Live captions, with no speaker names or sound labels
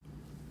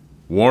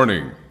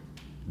Warning: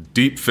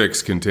 Deep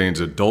Fix contains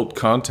adult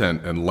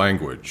content and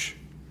language.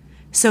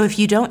 So if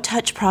you don't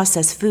touch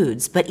processed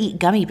foods but eat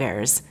gummy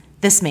bears,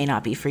 this may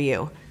not be for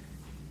you.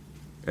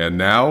 And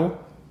now,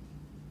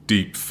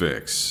 Deep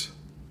Fix.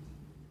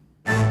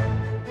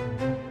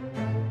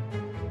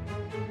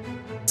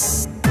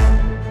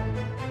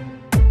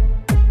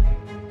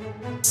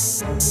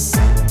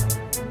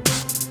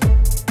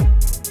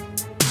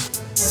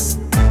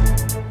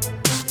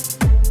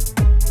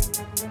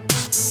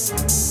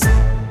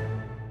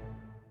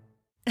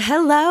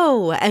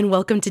 Hello, and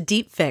welcome to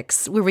Deep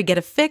Fix, where we get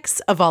a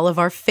fix of all of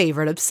our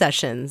favorite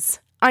obsessions.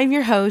 I'm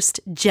your host,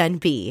 Jen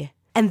B.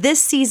 And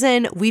this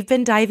season, we've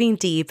been diving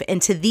deep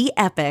into the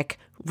epic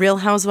Real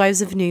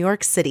Housewives of New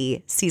York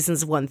City,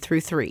 seasons 1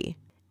 through 3.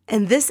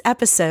 In this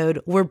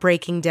episode, we're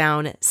breaking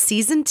down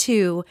Season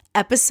 2,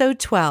 Episode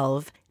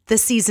 12, the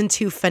Season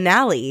 2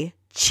 finale,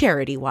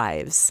 Charity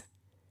Wives.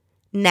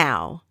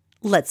 Now,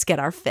 let's get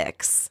our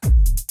fix.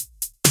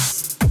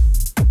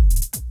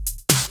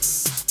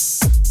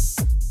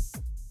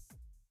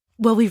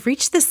 Well, we've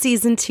reached the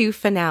Season 2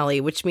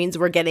 finale, which means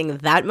we're getting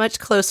that much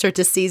closer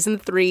to Season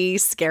 3,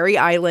 Scary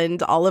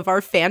Island, all of our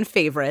fan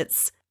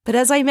favorites. But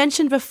as I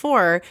mentioned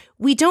before,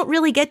 we don't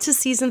really get to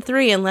Season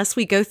 3 unless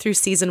we go through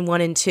Season 1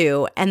 and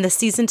 2, and the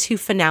Season 2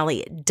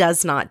 finale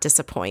does not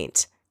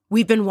disappoint.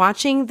 We've been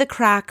watching the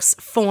cracks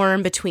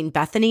form between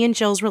Bethany and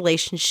Jill's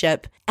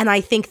relationship, and I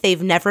think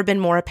they've never been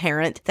more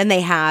apparent than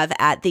they have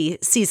at the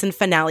season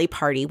finale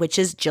party, which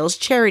is Jill's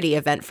charity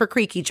event for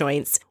Creaky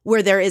Joints,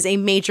 where there is a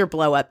major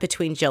blow-up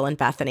between Jill and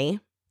Bethany.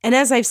 And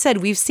as I've said,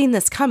 we've seen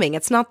this coming.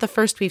 It's not the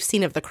first we've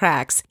seen of the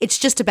cracks. It's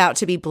just about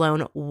to be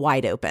blown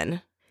wide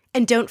open.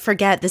 And don't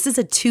forget, this is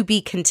a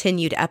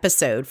to-be-continued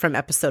episode from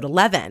episode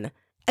 11.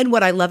 And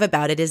what I love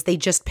about it is they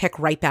just pick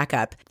right back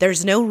up.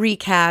 There's no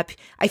recap.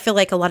 I feel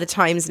like a lot of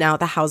times now,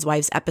 the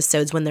Housewives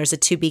episodes, when there's a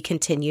to be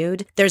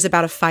continued, there's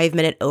about a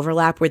 5-minute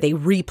overlap where they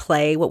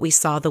replay what we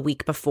saw the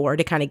week before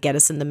to kind of get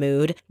us in the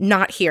mood.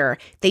 Not here.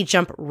 They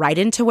jump right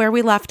into where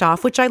we left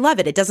off, which I love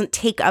it. It doesn't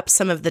take up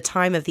some of the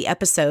time of the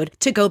episode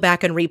to go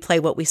back and replay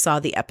what we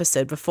saw the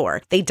episode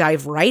before. They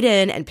dive right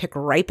in and pick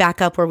right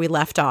back up where we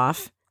left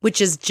off,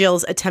 which is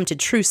Jill's attempted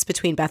truce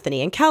between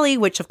Bethany and Kelly,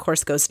 which of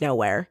course goes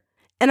nowhere.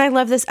 And I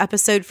love this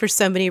episode for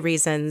so many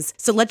reasons.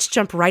 So let's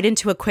jump right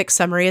into a quick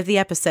summary of the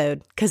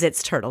episode, because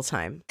it's turtle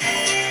time.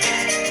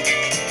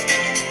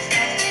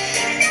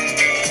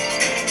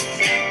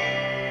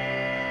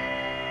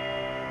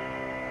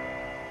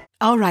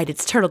 All right,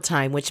 it's turtle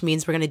time, which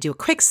means we're going to do a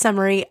quick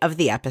summary of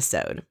the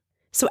episode.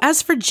 So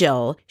as for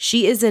Jill,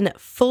 she is in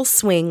full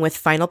swing with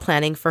final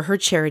planning for her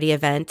charity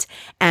event,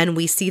 and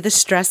we see the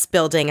stress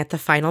building at the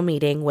final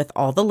meeting with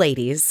all the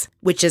ladies,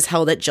 which is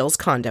held at Jill's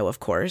condo,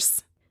 of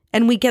course.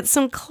 And we get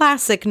some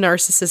classic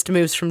narcissist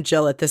moves from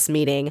Jill at this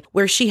meeting,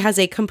 where she has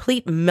a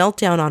complete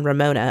meltdown on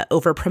Ramona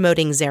over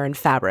promoting Zarin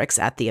Fabrics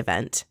at the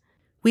event.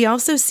 We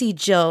also see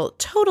Jill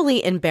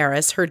totally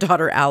embarrass her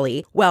daughter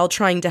Allie while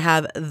trying to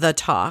have the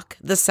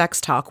sex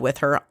talk with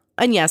her,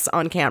 and yes,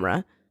 on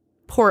camera.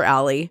 Poor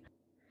Allie.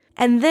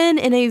 And then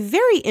in a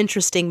very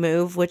interesting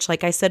move, which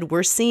like I said,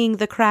 we're seeing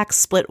the cracks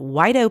split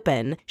wide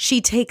open,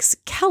 she takes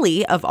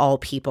Kelly, of all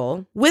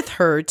people, with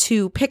her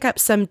to pick up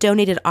some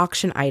donated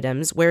auction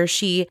items where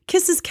she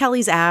kisses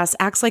Kelly's ass,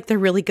 acts like they're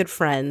really good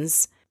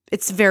friends.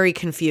 It's very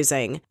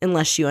confusing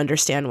unless you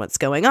understand what's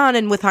going on.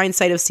 And with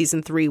hindsight of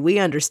season 3, we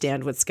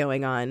understand what's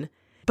going on.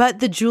 But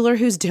the jeweler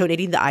who's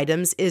donating the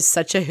items is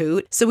such a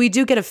hoot, so we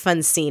do get a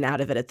fun scene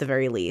out of it at the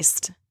very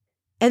least.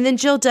 And then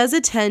Jill does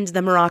attend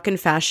the Moroccan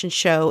fashion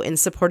show in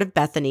support of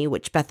Bethany,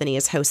 which Bethany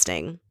is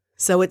hosting.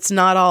 So it's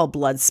not all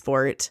blood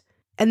sport.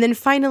 And then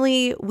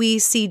finally, we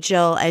see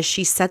Jill as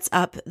she sets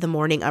up the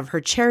morning of her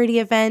charity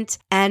event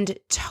and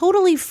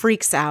totally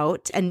freaks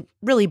out and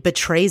really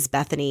betrays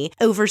Bethany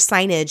over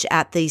signage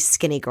at the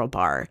Skinny Girl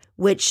bar,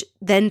 which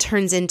then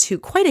turns into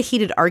quite a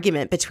heated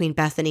argument between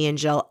Bethany and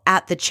Jill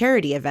at the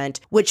charity event,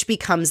 which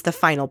becomes the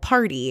final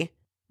party,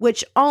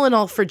 which all in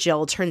all for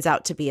Jill turns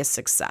out to be a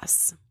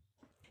success.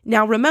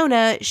 Now,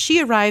 Ramona,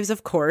 she arrives,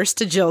 of course,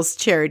 to Jill's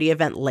charity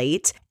event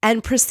late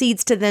and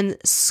proceeds to then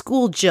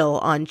school Jill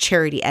on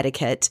charity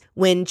etiquette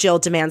when Jill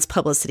demands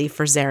publicity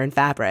for Zarin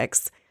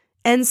Fabrics.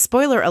 And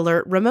spoiler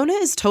alert, Ramona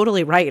is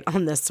totally right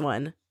on this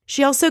one.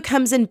 She also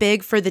comes in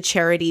big for the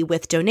charity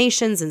with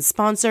donations and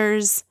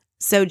sponsors,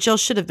 so Jill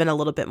should have been a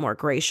little bit more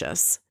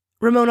gracious.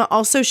 Ramona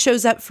also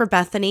shows up for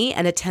Bethany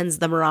and attends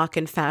the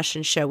Moroccan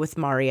fashion show with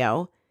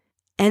Mario.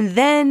 And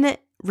then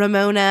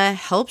Ramona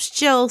helps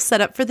Jill set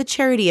up for the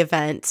charity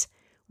event,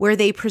 where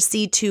they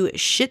proceed to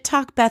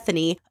shit-talk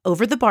Bethany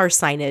over the bar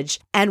signage,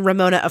 and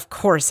Ramona, of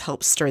course,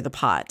 helps stir the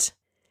pot.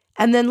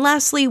 And then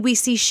lastly, we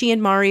see she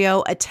and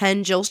Mario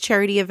attend Jill's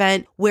charity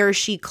event, where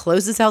she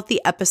closes out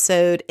the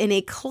episode in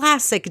a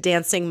classic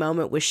dancing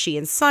moment with she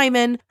and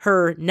Simon,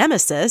 her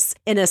nemesis,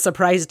 in a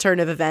surprise turn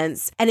of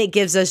events, and it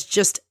gives us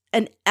just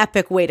an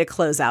epic way to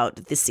close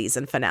out the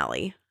season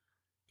finale.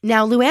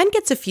 Now, Luann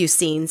gets a few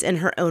scenes in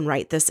her own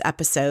right this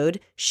episode.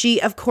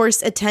 She, of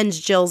course,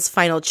 attends Jill's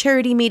final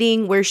charity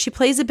meeting where she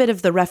plays a bit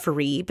of the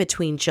referee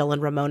between Jill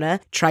and Ramona,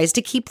 tries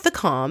to keep the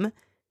calm.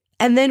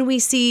 And then we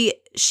see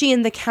she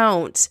and the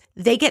Count,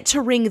 they get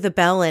to ring the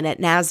bell in at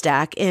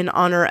NASDAQ in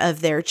honor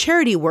of their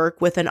charity work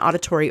with an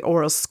auditory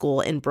oral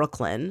school in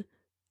Brooklyn.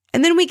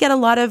 And then we get a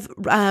lot of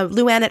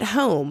Luann at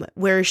home,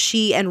 where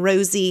she and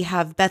Rosie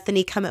have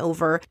Bethany come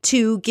over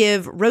to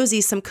give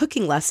Rosie some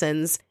cooking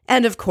lessons.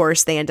 And of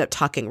course, they end up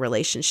talking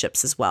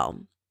relationships as well.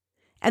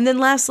 And then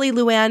lastly,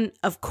 Luann,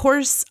 of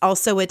course,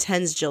 also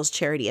attends Jill's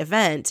charity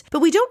event, but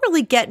we don't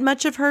really get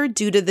much of her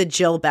due to the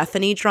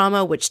Jill-Bethany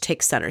drama, which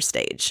takes center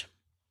stage.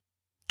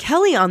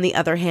 Kelly, on the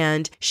other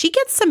hand, she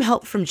gets some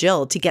help from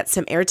Jill to get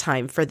some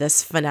airtime for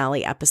this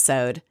finale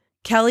episode.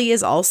 Kelly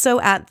is also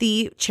at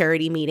the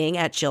charity meeting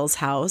at Jill's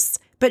house,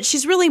 but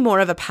she's really more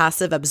of a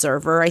passive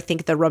observer. I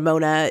think the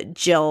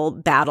Ramona-Jill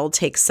battle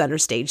takes center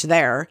stage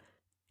there.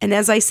 And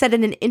as I said,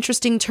 in an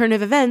interesting turn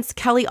of events,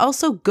 Kelly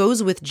also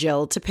goes with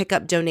Jill to pick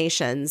up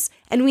donations.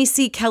 And we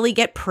see Kelly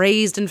get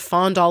praised and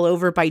fawned all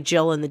over by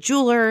Jill and the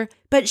jeweler,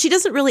 but she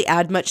doesn't really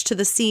add much to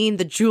the scene.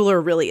 The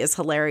jeweler really is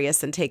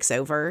hilarious and takes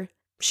over.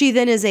 She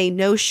then is a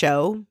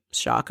no-show,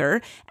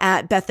 shocker,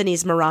 at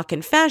Bethany's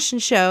Moroccan fashion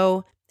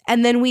show.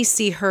 And then we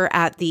see her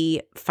at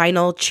the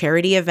final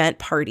charity event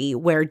party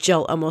where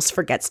Jill almost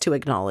forgets to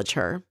acknowledge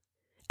her.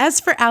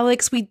 As for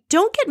Alex, we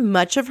don't get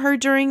much of her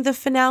during the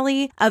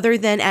finale, other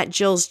than at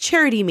Jill's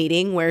charity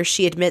meeting where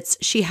she admits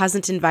she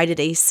hasn't invited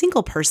a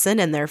single person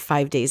and they're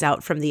 5 days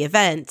out from the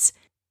event.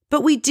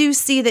 But we do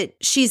see that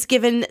she's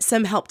given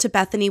some help to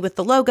Bethany with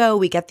the logo.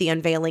 We get the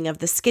unveiling of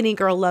the Skinny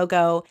Girl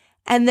logo.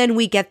 And then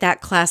we get that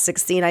classic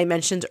scene I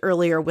mentioned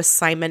earlier with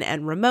Simon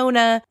and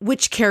Ramona,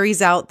 which carries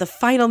out the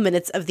final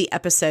minutes of the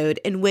episode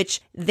in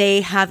which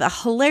they have a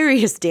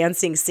hilarious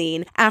dancing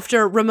scene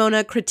after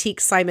Ramona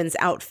critiques Simon's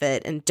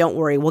outfit. And don't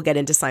worry, we'll get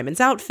into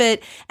Simon's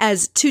outfit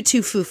as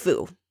tutu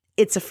foo-foo.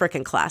 It's a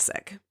frickin'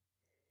 classic.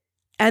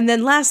 And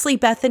then lastly,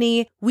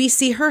 Bethany, we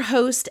see her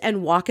host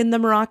and walk in the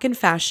Moroccan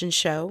fashion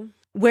show,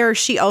 where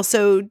she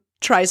also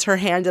tries her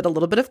hand at a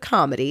little bit of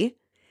comedy.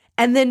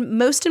 And then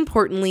most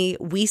importantly,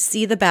 we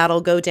see the battle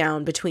go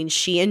down between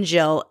she and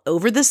Jill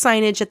over the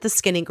signage at the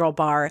Skinny Girl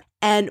bar.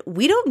 And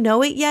we don't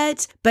know it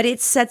yet, but it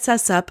sets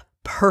us up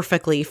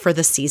perfectly for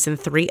the season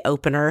 3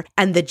 opener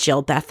and the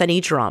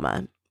Jill-Bethany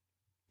drama.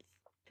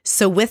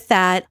 So with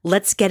that,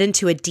 let's get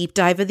into a deep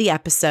dive of the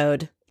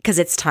episode because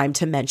it's time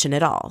to mention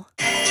it all.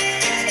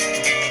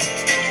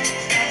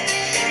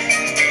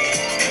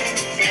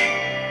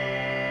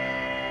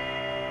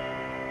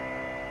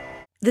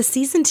 The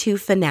season 2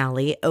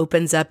 finale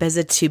opens up as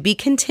a to be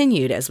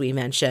continued, as we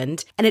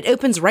mentioned, and it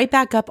opens right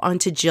back up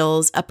onto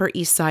Jill's Upper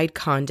East Side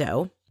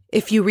condo.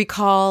 If you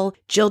recall,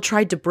 Jill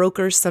tried to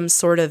broker some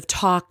sort of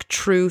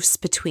truce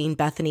between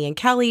Bethany and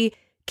Kelly.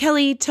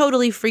 Kelly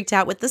totally freaked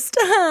out with the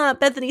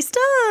 "stop, Bethany,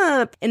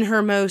 stop" in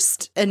her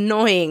most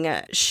annoying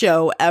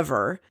show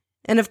ever.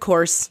 And of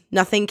course,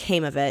 nothing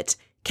came of it.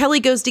 Kelly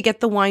goes to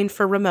get the wine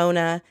for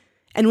Ramona.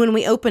 And when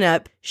we open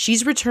up,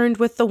 she's returned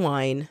with the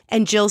wine,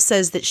 and Jill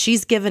says that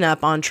she's given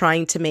up on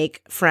trying to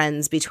make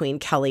friends between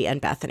Kelly and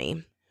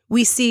Bethany.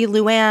 We see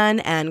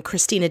Luann and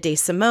Christina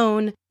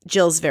DeSimone,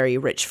 Jill's very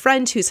rich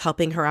friend who's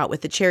helping her out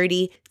with the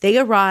charity. They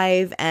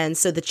arrive, and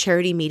so the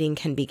charity meeting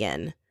can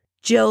begin.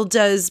 Jill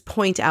does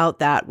point out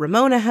that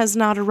Ramona has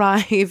not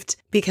arrived,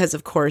 because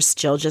of course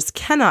Jill just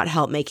cannot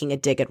help making a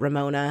dig at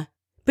Ramona.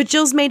 But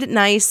Jill's made it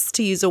nice,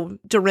 to use a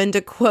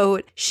Dorinda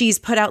quote. She's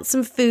put out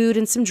some food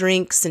and some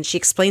drinks, and she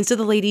explains to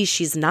the ladies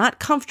she's not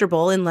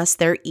comfortable unless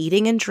they're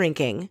eating and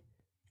drinking.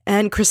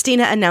 And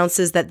Christina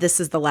announces that this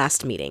is the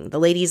last meeting.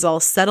 The ladies all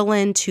settle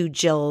into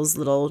Jill's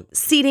little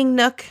seating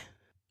nook.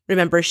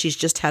 Remember, she's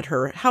just had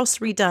her house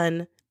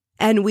redone.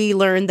 And we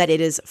learn that it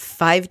is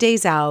 5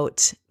 days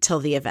out till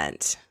the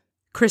event.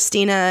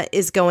 Christina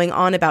is going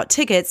on about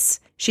tickets.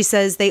 She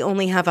says they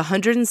only have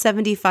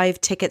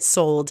 175 tickets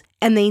sold,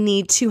 and they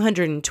need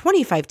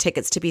 225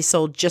 tickets to be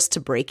sold just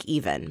to break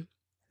even.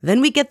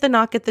 Then we get the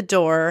knock at the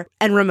door,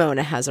 and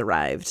Ramona has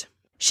arrived.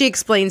 She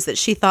explains that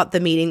she thought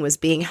the meeting was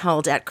being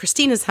held at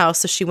Christina's house,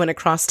 so she went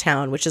across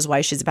town, which is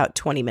why she's about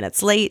 20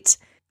 minutes late.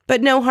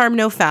 But no harm,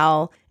 no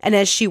foul, and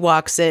as she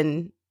walks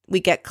in, we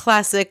get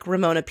classic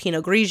Ramona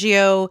Pinot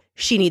Grigio.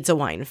 She needs a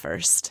wine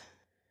first.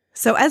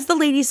 So as the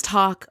ladies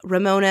talk,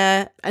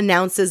 Ramona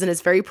announces and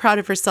is very proud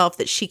of herself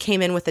that she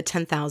came in with a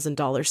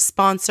 $10,000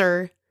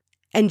 sponsor.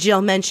 And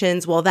Jill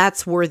mentions, well,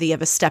 that's worthy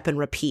of a step and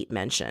repeat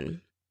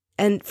mention.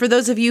 And for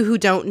those of you who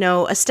don't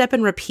know, a step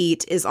and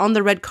repeat is on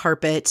the red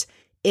carpet.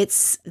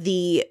 It's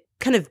the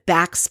kind of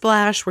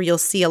backsplash where you'll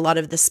see a lot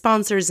of the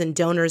sponsors and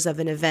donors of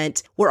an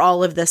event where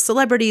all of the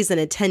celebrities and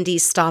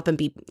attendees stop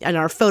and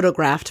are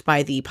photographed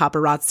by the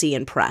paparazzi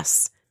and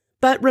press.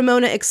 But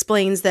Ramona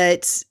explains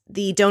that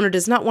the donor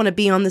does not want to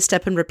be on the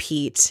step and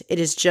repeat. It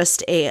is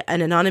just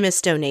an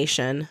anonymous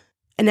donation.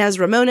 And as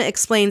Ramona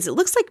explains, it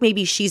looks like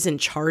maybe she's in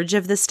charge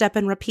of the step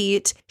and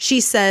repeat.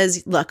 She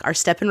says, look, our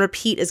step and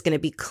repeat is going to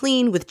be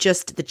clean with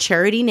just the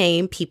charity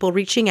name, people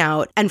reaching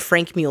out, and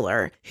Frank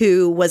Mueller,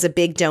 who was a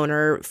big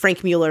donor.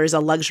 Frank Mueller is a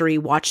luxury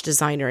watch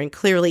designer and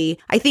clearly,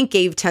 I think,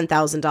 gave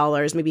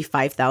 $10,000, maybe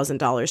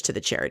 $5,000 to the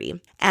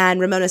charity.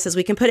 And Ramona says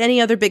we can put any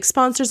other big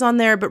sponsors on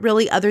there, but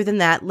really other than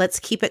that, let's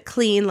keep it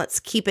clean, let's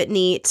keep it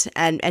neat,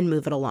 and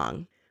move it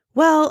along.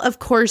 Well, of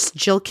course,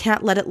 Jill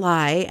can't let it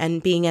lie,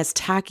 and being as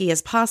tacky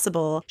as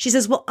possible, she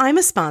says, well, I'm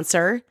a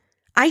sponsor.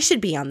 I should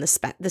be on the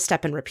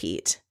step and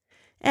repeat.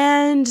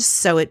 And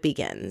so it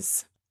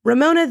begins.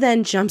 Ramona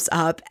then jumps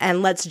up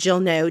and lets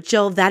Jill know,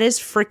 Jill, that is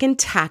frickin'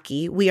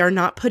 tacky. We are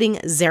not putting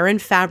Zarin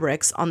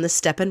Fabrics on the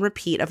step and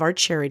repeat of our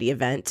charity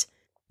event.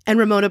 And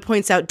Ramona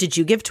points out, did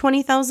you give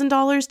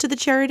 $20,000 to the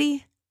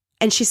charity?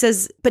 And she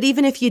says, but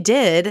even if you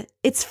did,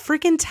 it's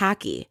frickin'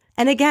 tacky.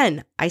 And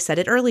again, I said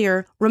it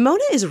earlier,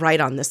 Ramona is right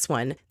on this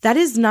one. That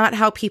is not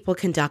how people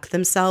conduct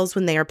themselves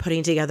when they are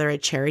putting together a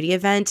charity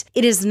event.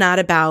 It is not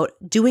about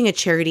doing a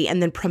charity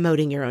and then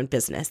promoting your own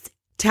business.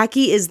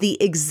 Tacky is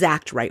the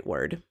exact right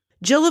word.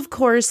 Jill, of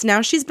course,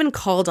 now she's been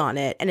called on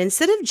it. And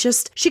instead of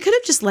she could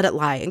have just let it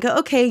lie and go,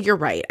 okay, you're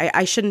right.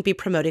 I shouldn't be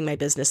promoting my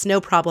business. No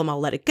problem.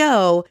 I'll let it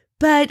go.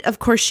 But of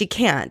course she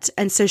can't.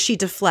 And so she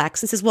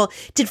deflects and says, well,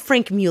 did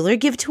Frank Mueller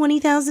give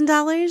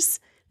 $20,000?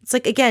 It's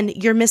like, again,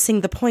 you're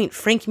missing the point.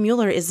 Frank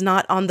Mueller is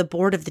not on the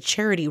board of the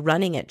charity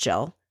running it,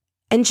 Jill.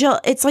 And Jill,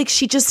 it's like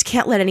she just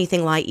can't let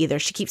anything lie either.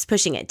 She keeps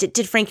pushing it.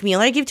 Did Frank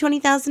Mueller give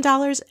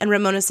 $20,000? And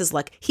Ramona says,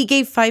 look, he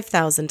gave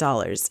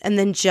 $5,000. And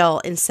then Jill,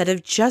 instead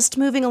of just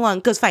moving along,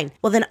 goes, fine,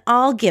 well, then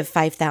I'll give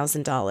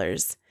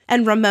 $5,000.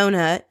 And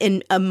Ramona,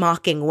 in a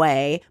mocking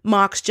way,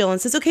 mocks Jill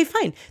and says, okay,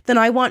 fine. Then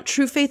I want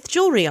True Faith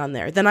Jewelry on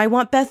there. Then I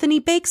want Bethany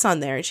Bakes on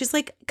there. And she's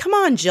like, come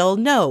on, Jill.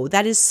 No,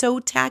 that is so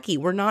tacky.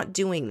 We're not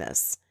doing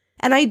this.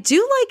 And I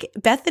do like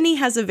Bethany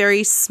has a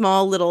very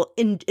small little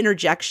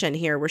interjection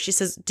here where she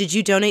says, did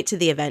you donate to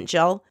the event,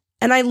 Jill?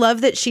 And I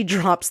love that she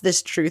drops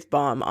this truth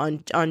bomb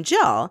on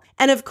Jill.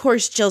 And of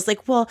course, Jill's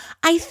like, well,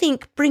 I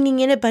think bringing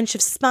in a bunch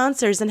of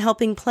sponsors and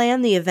helping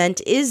plan the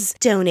event is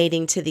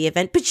donating to the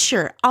event. But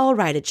sure, I'll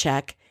write a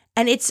check.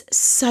 And it's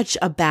such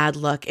a bad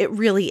look. It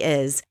really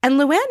is. And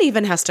Luann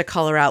even has to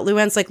call her out.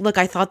 Luann's like, look,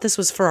 I thought this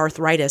was for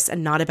arthritis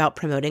and not about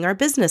promoting our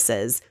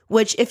businesses.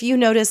 Which, if you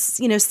notice,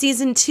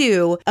 season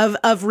 2 of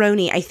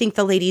Roni, I think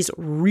the ladies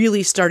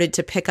really started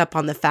to pick up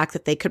on the fact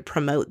that they could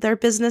promote their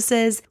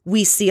businesses.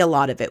 We see a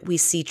lot of it. We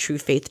see True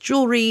Faith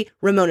Jewelry,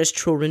 Ramona's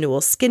True Renewal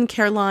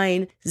skincare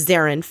line,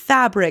 Zarin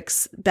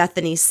Fabrics,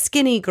 Bethany's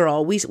Skinny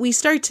Girl. We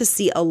start to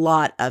see a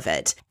lot of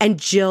it. And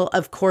Jill,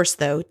 of course,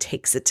 though,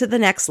 takes it to the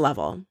next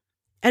level.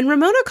 And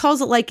Ramona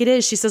calls it like it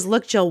is. She says,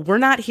 look, Jill, we're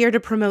not here to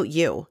promote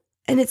you.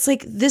 And it's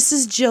like, this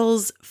is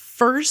Jill's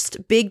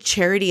first big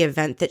charity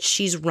event that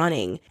she's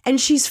running.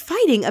 And she's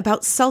fighting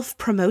about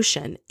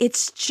self-promotion.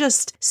 It's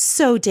just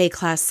so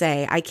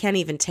déclassé. I can't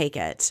even take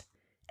it.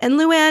 And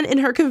Luann, in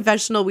her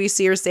confessional, we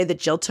see her say that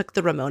Jill took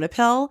the Ramona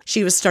pill.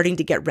 She was starting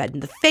to get red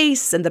in the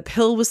face and the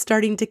pill was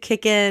starting to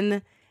kick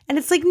in. And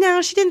it's like,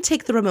 no, she didn't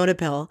take the Ramona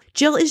pill.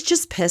 Jill is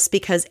just pissed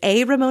because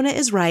A, Ramona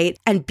is right,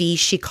 and B,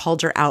 she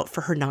called her out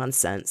for her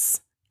nonsense.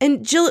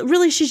 And Jill,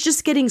 really, she's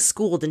just getting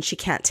schooled and she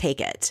can't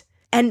take it.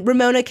 And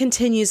Ramona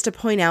continues to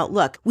point out,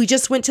 look, we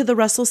just went to the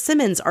Russell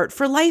Simmons Art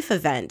for Life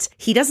event.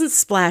 He doesn't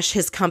splash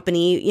his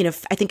company,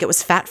 I think it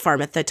was Fat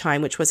Farm at the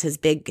time, which was his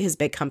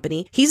big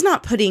company. He's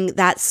not putting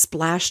that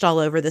splashed all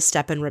over the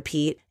step and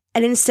repeat.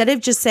 And instead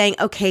of just saying,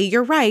 okay,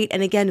 you're right,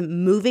 and again,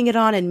 moving it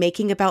on and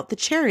making about the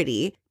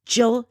charity,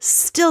 Jill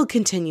still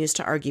continues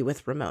to argue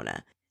with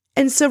Ramona.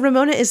 And so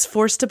Ramona is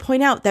forced to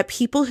point out that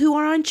people who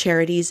are on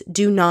charities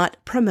do not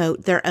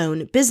promote their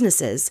own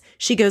businesses.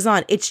 She goes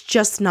on, it's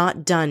just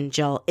not done,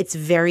 Jill. It's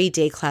very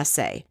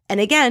déclassé. And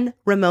again,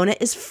 Ramona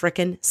is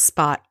frickin'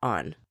 spot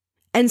on.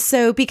 And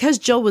so because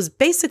Jill was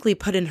basically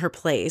put in her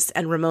place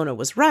and Ramona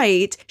was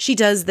right, she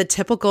does the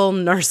typical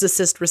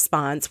narcissist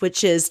response,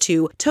 which is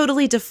to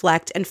totally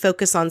deflect and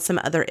focus on some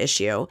other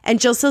issue.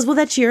 And Jill says, well,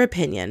 that's your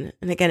opinion.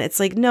 And again, it's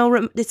like,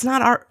 no, it's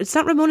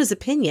not Ramona's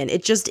opinion.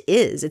 It just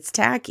is. It's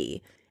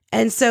tacky.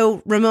 And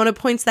so Ramona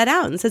points that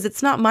out and says,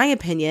 it's not my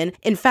opinion.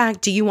 In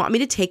fact, do you want me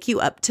to take you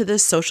up to the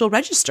social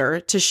register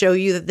to show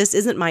you that this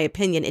isn't my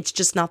opinion? It's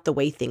just not the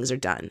way things are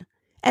done.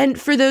 And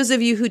for those of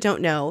you who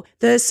don't know,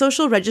 the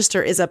Social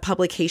Register is a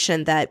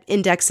publication that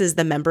indexes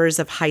the members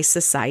of high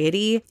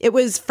society. It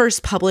was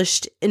first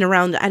published in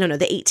around, the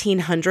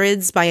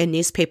 1800s by a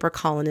newspaper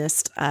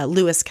columnist,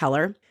 Lewis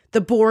Keller.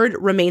 The board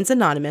remains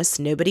anonymous.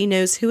 Nobody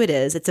knows who it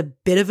is. It's a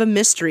bit of a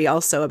mystery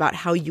also about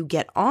how you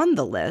get on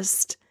the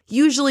list.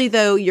 Usually,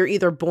 though, you're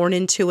either born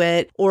into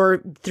it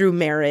or through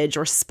marriage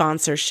or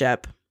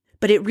sponsorship.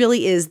 But it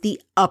really is the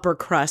upper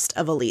crust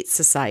of elite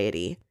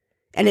society.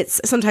 And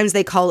it's sometimes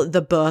they call it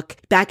the book.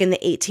 Back in the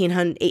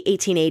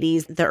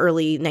 1880s, the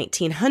early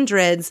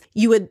 1900s,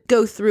 you would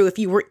go through, if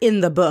you were in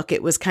the book,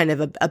 it was kind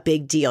of a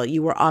big deal.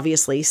 You were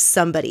obviously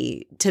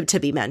somebody to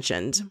be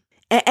mentioned.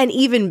 And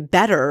even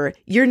better,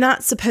 you're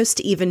not supposed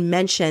to even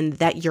mention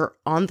that you're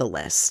on the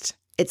list.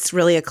 It's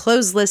really a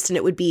closed list, and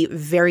it would be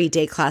very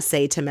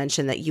déclassé to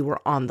mention that you were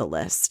on the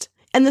list.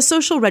 And the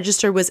Social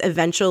Register was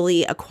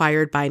eventually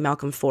acquired by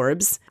Malcolm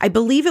Forbes. I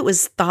believe it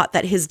was thought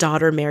that his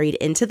daughter married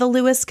into the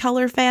Lewis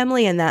Keller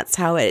family, and that's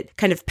how it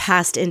kind of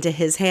passed into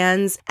his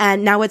hands.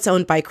 And now it's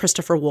owned by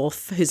Christopher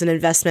Wolfe, who's an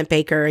investment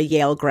banker, a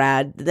Yale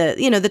grad,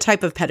 the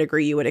type of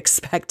pedigree you would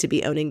expect to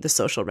be owning the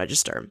Social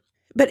Register.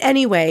 But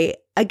anyway,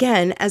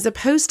 again, as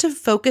opposed to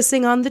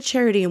focusing on the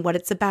charity and what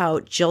it's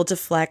about, Jill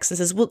deflects and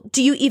says, well,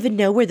 do you even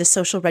know where the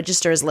Social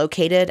Register is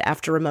located?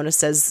 After Ramona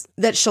says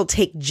that she'll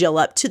take Jill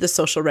up to the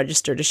Social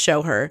Register to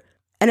show her.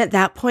 And at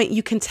that point,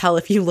 you can tell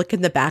if you look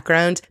in the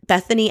background,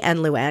 Bethany and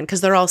Luann,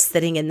 because they're all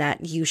sitting in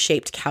that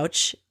U-shaped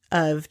couch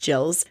of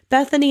Jill's.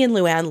 Bethany and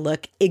Luann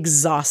look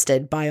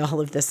exhausted by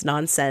all of this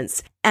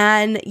nonsense.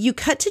 And you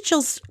cut to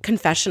Jill's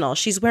confessional.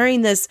 She's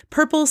wearing this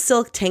purple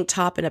silk tank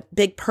top and a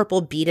big purple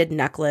beaded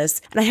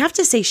necklace. And I have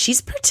to say, she's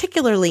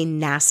particularly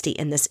nasty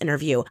in this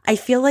interview. I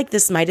feel like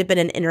this might have been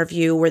an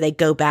interview where they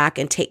go back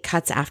and take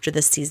cuts after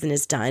the season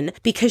is done,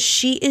 because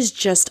she is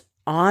just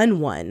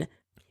on one.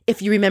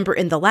 If you remember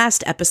in the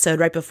last episode,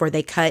 right before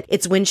they cut,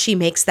 it's when she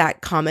makes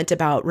that comment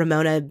about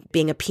Ramona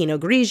being a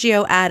Pinot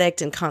Grigio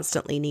addict and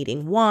constantly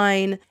needing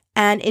wine.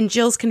 And in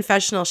Jill's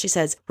confessional, she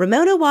says,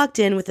 Ramona walked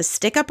in with a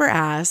stick up her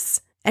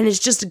ass and is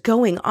just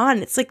going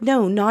on. It's like,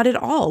 no, not at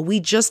all. We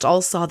just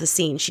all saw the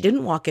scene. She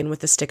didn't walk in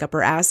with a stick up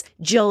her ass.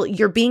 Jill,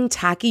 you're being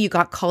tacky. You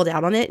got called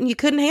out on it and you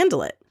couldn't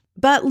handle it.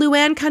 But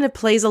Luann kind of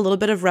plays a little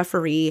bit of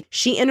referee.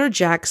 She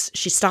interjects,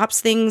 she stops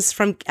things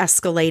from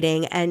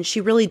escalating, and she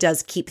really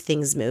does keep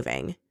things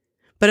moving.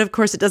 But of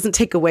course, it doesn't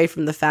take away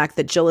from the fact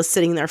that Jill is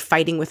sitting there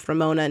fighting with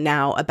Ramona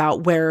now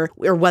about where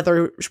or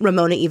whether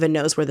Ramona even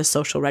knows where the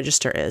Social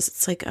Register is.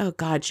 It's like, oh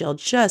God, Jill,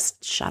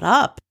 just shut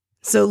up.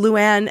 So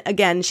Luann,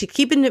 again, she's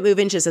keeping it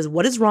moving. She says,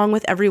 what is wrong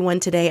with everyone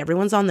today?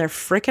 Everyone's on their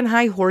frickin'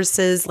 high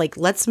horses. Like,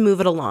 let's move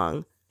it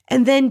along.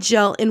 And then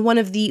Jill, in one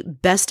of the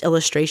best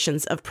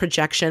illustrations of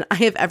projection I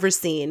have ever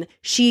seen,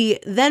 she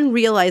then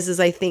realizes,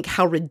 I think,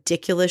 how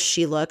ridiculous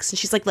she looks. And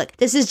she's like, look,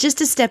 this is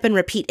just a step and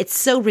repeat. It's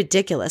so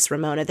ridiculous,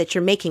 Ramona, that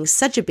you're making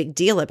such a big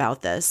deal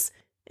about this.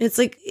 And it's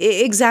like,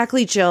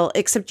 exactly, Jill,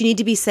 except you need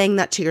to be saying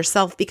that to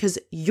yourself because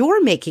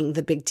you're making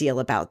the big deal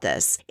about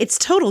this. It's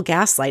total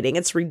gaslighting.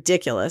 It's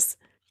ridiculous.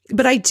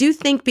 But I do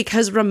think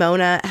because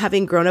Ramona,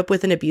 having grown up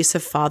with an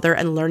abusive father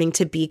and learning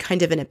to be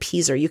kind of an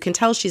appeaser, you can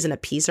tell she's an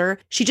appeaser.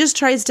 She just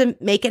tries to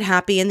make it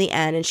happy in the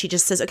end. And she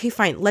just says, okay,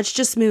 fine, let's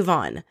just move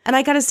on. And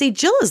I got to say,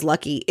 Jill is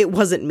lucky it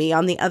wasn't me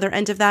on the other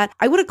end of that.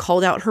 I would have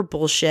called out her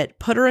bullshit,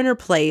 put her in her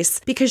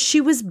place, because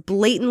she was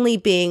blatantly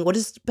being, what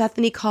does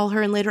Bethany call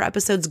her in later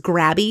episodes,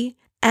 grabby?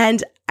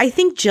 And I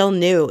think Jill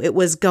knew it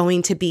was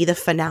going to be the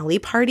finale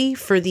party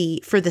for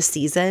the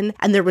season,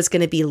 and there was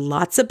going to be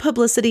lots of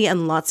publicity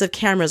and lots of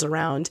cameras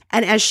around.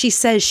 And as she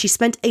says, she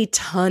spent a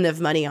ton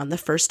of money on the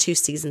first 2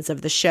 seasons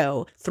of the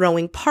show,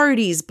 throwing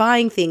parties,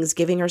 buying things,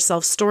 giving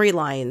herself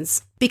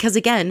storylines. Because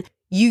again,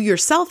 you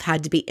yourself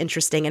had to be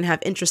interesting and have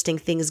interesting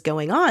things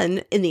going on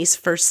in these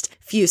first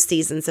few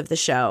seasons of the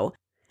show.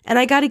 And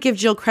I got to give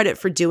Jill credit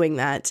for doing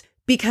that.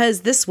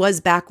 Because this was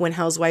back when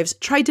Housewives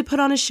tried to put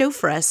on a show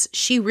for us.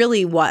 She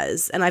really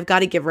was. And I've got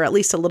to give her at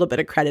least a little bit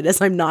of credit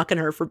as I'm knocking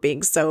her for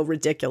being so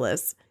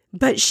ridiculous.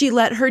 But she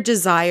let her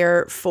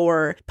desire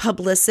for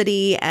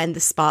publicity and the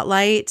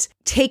spotlight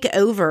take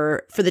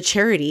over for the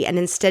charity. And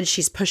instead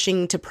she's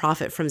pushing to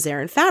profit from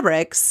Zarin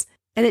Fabrics.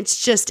 And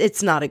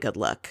it's not a good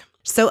look.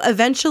 So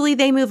eventually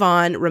they move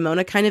on.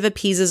 Ramona kind of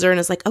appeases her and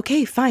is like,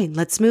 okay, fine,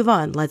 let's move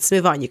on. Let's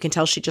move on. You can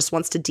tell she just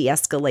wants to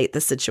de-escalate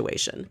the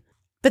situation.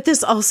 But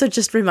this also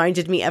just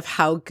reminded me of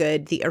how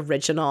good the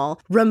original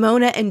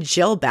Ramona and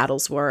Jill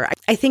battles were.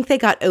 I think they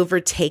got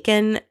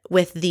overtaken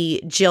with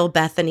the Jill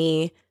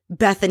Bethany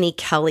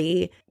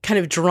Kelly kind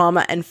of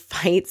drama and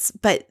fights,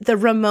 but the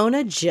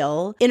Ramona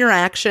Jill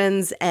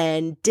interactions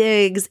and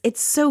digs,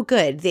 it's so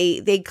good.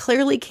 They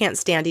clearly can't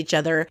stand each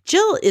other.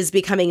 Jill is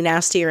becoming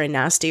nastier and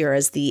nastier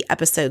as the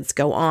episodes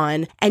go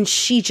on, and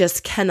she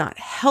just cannot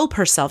help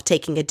herself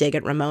taking a dig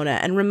at Ramona.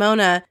 And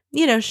Ramona,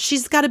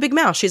 she's got a big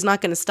mouth. She's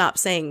not going to stop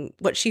saying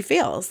what she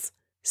feels.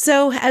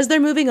 So as they're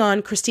moving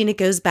on, Christina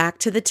goes back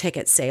to the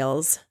ticket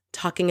sales,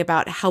 talking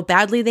about how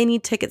badly they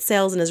need ticket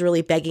sales and is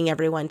really begging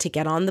everyone to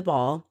get on the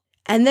ball.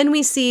 And then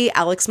we see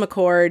Alex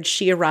McCord.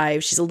 She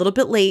arrives. She's a little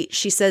bit late,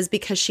 she says,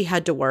 because she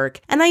had to work.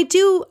 And I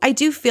do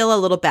feel a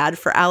little bad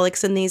for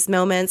Alex in these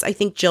moments. I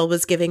think Jill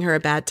was giving her a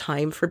bad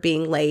time for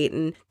being late.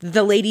 And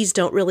the ladies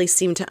don't really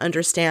seem to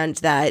understand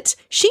that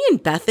she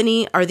and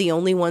Bethany are the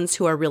only ones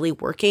who are really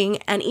working.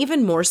 And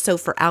even more so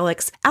for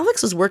Alex.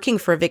 Alex was working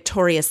for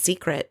Victoria's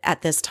Secret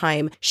at this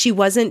time. She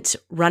wasn't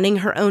running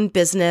her own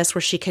business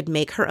where she could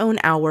make her own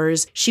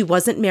hours. She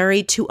wasn't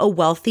married to a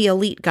wealthy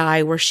elite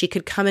guy where she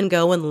could come and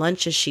go and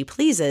lunch as she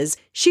pleases.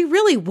 She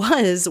really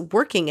was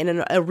working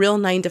in a real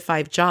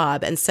 9-to-5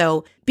 job. And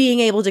so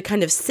being able to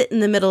kind of sit in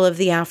the middle of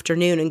the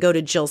afternoon and go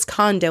to Jill's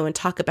condo and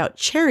talk about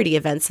charity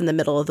events in the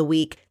middle of the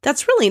week,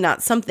 that's really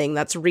not something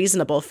that's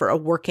reasonable for a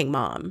working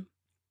mom.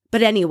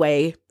 But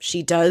anyway,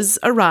 she does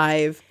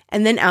arrive.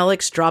 And then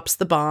Alex drops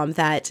the bomb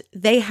that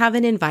they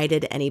haven't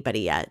invited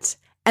anybody yet.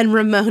 And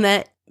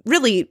Ramona,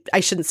 really, I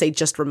shouldn't say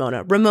just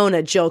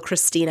Ramona, Jill,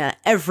 Christina,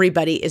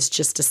 everybody is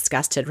just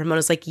disgusted.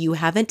 Ramona's like, you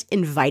haven't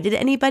invited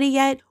anybody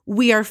yet?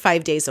 We are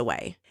 5 days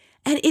away.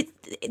 And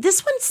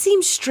this one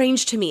seems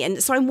strange to me.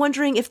 And so I'm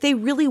wondering if they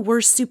really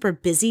were super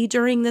busy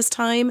during this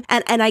time.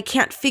 And I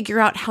can't figure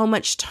out how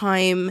much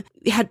time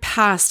had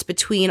passed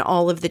between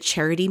all of the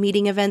charity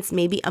meeting events,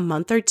 maybe a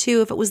month or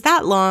two. If it was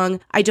that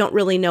long, I don't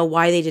really know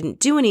why they didn't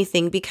do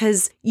anything,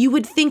 because you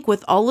would think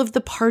with all of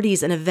the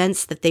parties and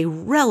events that they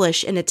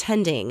relish in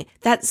attending,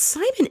 that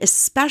Simon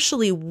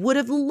especially would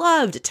have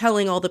loved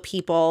telling all the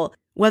people,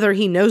 whether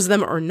he knows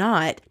them or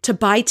not, to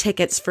buy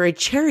tickets for a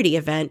charity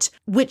event,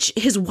 which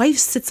his wife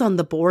sits on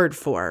the board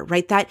for,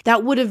 right?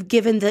 That would have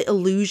given the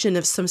illusion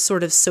of some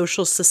sort of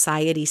social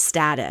society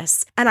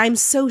status. And I'm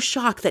so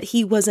shocked that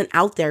he wasn't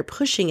out there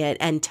pushing it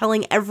and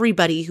telling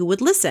everybody who would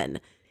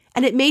listen.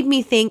 And it made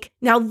me think,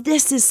 now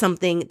this is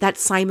something that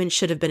Simon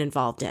should have been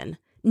involved in,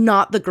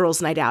 not the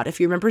girls' night out.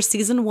 If you remember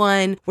season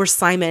 1, where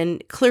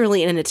Simon,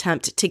 clearly in an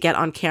attempt to get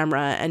on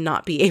camera and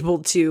not be able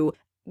to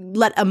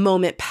let a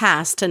moment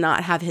pass to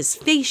not have his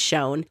face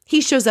shown, he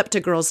shows up to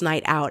girls'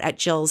 night out at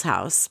Jill's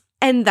house.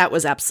 And that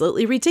was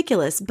absolutely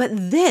ridiculous. But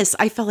this,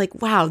 I felt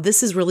like, wow,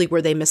 this is really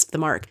where they missed the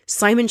mark.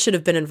 Simon should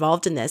have been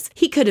involved in this.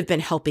 He could have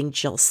been helping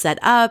Jill set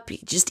up,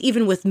 just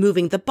even with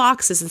moving the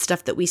boxes and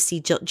stuff that we see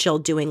Jill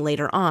doing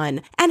later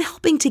on, and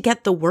helping to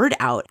get the word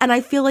out. And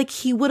I feel like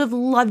he would have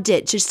loved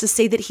it just to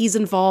say that he's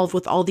involved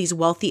with all these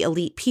wealthy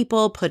elite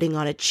people putting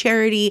on a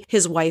charity,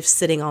 his wife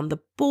sitting on the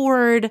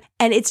board.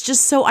 And it's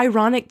just so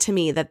ironic to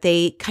me that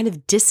they kind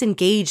of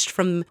disengaged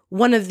from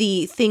one of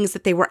the things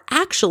that they were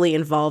actually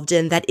involved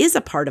in that is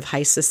a part of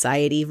high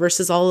society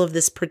versus all of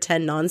this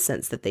pretend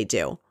nonsense that they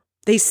do.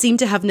 They seem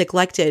to have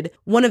neglected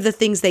one of the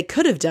things they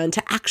could have done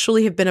to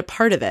actually have been a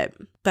part of it.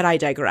 But I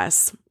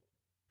digress.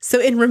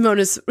 So in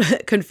Ramona's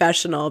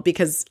confessional,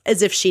 because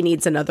as if she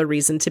needs another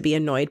reason to be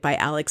annoyed by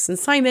Alex and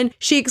Simon,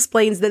 she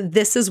explains that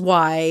this is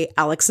why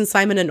Alex and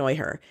Simon annoy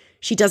her.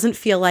 She doesn't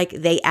feel like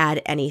they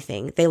add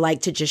anything. They like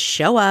to just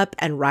show up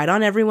and ride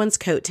on everyone's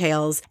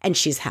coattails, and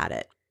she's had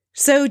it.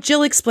 So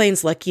Jill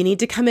explains, look, you need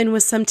to come in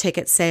with some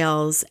ticket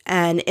sales.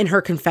 And in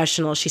her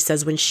confessional, she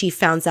says when she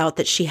found out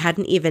that she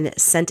hadn't even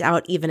sent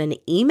out even an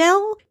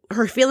email,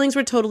 her feelings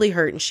were totally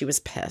hurt and she was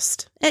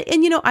pissed.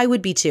 And you know, I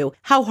would be too.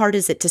 How hard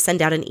is it to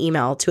send out an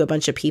email to a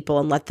bunch of people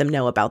and let them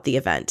know about the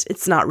event?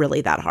 It's not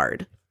really that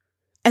hard.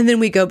 And then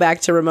we go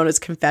back to Ramona's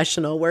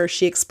confessional where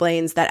she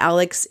explains that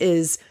Alex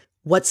is,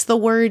 what's the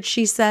word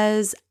she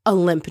says? A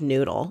limp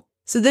noodle.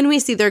 So then we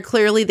see they're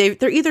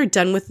either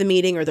done with the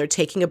meeting or they're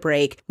taking a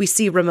break. We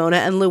see Ramona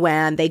and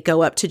Luann, they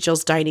go up to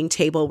Jill's dining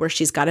table where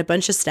she's got a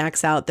bunch of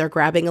snacks out. They're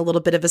grabbing a little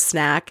bit of a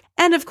snack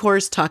and, of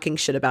course, talking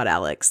shit about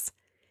Alex.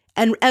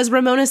 And as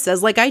Ramona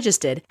says, like I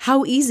just did,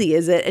 how easy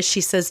is it, as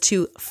she says,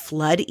 to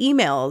flood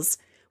emails,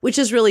 which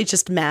is really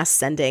just mass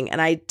sending. And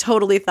I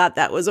totally thought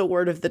that was a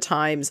word of the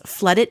times.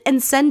 Flood it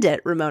and send it,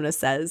 Ramona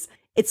says.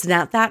 It's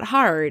not that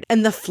hard.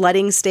 And the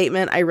flooding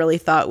statement, I really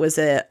thought was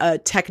a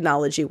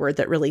technology word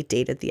that really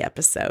dated the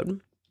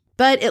episode.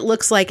 But it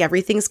looks like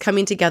everything's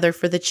coming together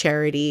for the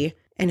charity,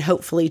 and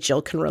hopefully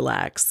Jill can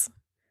relax.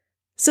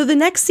 So the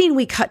next scene,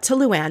 we cut to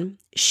Luann.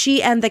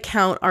 She and the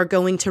Count are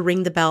going to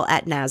ring the bell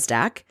at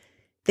NASDAQ.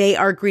 They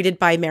are greeted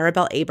by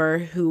Maribel Aber,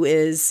 who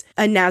is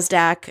a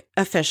NASDAQ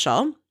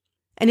official.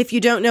 And if you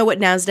don't know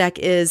what NASDAQ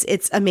is,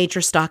 it's a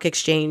major stock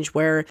exchange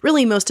where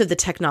really most of the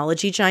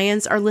technology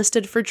giants are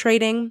listed for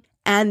trading.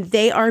 And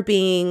they are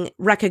being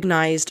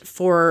recognized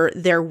for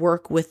their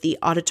work with the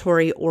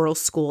Auditory Oral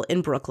School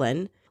in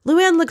Brooklyn.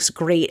 Luann looks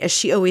great, as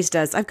she always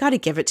does. I've got to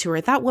give it to her.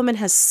 That woman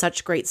has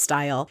such great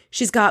style.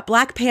 She's got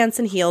black pants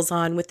and heels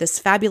on with this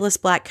fabulous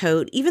black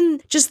coat. Even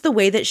just the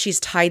way that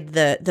she's tied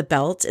the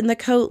belt in the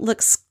coat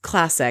looks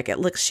classic.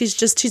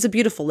 She's a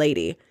beautiful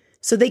lady.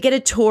 So they get a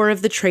tour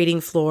of the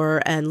trading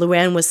floor, and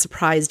Luann was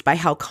surprised by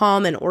how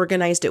calm and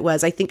organized it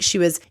was. I think she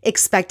was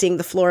expecting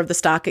the floor of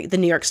the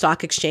New York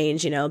Stock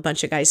Exchange, a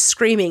bunch of guys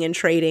screaming and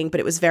trading, but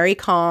it was very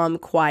calm,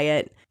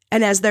 quiet.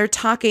 And as they're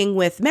talking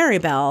with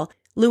Maribel,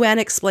 Luann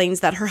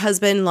explains that her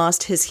husband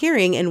lost his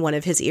hearing in one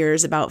of his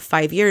ears about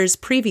 5 years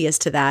previous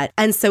to that,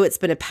 and so it's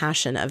been a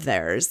passion of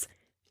theirs.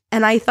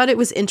 And I thought it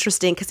was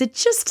interesting because it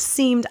just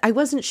seemed, I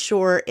wasn't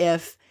sure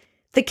if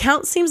the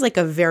Count seems like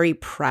a very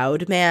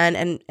proud man,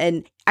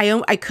 and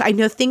I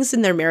know things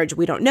in their marriage,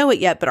 we don't know it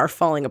yet, but are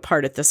falling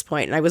apart at this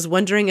point. And I was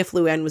wondering if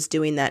Luann was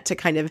doing that to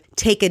kind of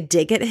take a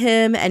dig at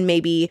him and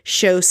maybe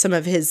show some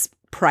of his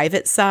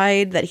private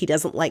side that he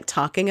doesn't like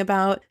talking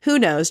about. Who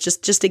knows?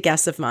 Just a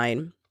guess of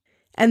mine.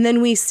 And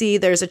then we see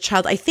there's a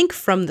child, I think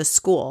from the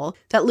school,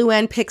 that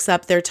Luann picks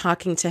up. They're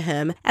talking to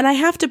him. And I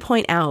have to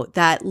point out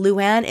that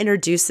Luann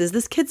introduces,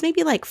 this kid's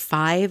maybe like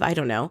 5, I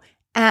don't know.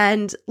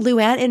 And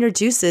Luann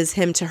introduces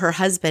him to her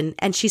husband,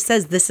 and she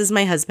says, "This is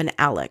my husband,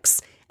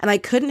 Alex." And I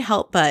couldn't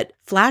help but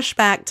flash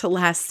back to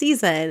last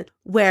season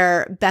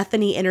where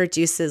Bethany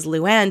introduces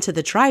Luann to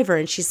the driver,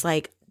 and she's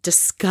like,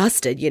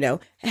 disgusted,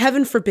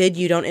 Heaven forbid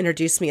you don't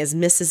introduce me as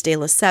Mrs. de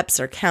Lesseps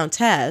or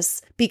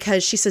Countess,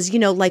 because she says,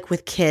 like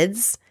with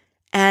kids.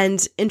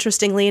 And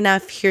interestingly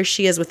enough, here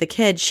she is with a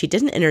kid. She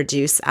didn't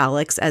introduce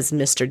Alex as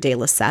Mr. de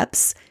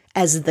Lesseps,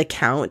 as the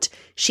Count.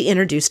 She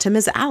introduced him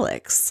as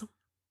Alex.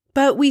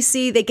 But we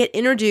see they get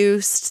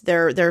introduced,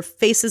 their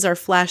faces are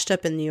flashed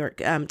up in New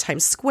York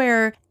Times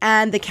Square,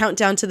 and the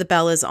countdown to the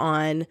bell is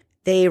on.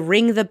 They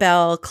ring the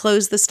bell,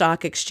 close the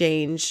stock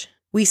exchange.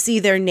 We see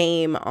their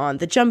name on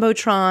the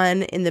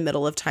Jumbotron in the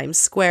middle of Times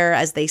Square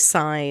as they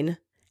sign.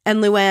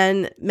 And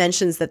Luann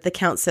mentions that the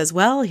Count says,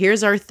 well,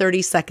 here's our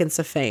 30 seconds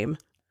of fame.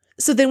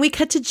 So then we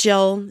cut to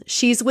Jill.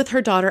 She's with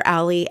her daughter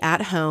Allie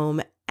at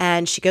home,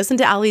 and she goes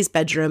into Allie's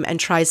bedroom and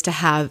tries to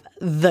have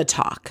the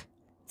talk.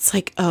 It's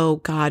like, oh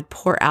God,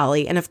 poor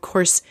Allie. And of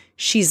course,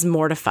 she's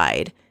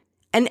mortified.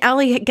 And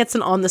Allie gets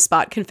an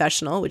on-the-spot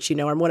confessional, which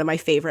are one of my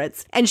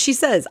favorites. And she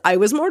says, I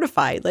was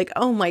mortified. Like,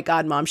 oh my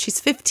God, Mom,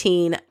 she's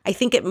 15. I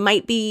think it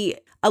might be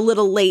a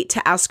little late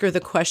to ask her the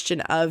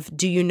question of,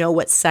 do you know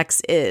what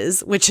sex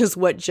is? Which is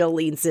what Jill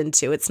leans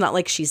into. It's not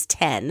like she's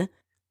 10.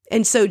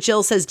 And so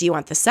Jill says, do you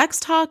want the sex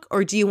talk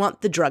or do you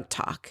want the drug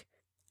talk?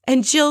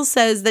 And Jill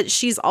says that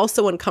she's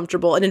also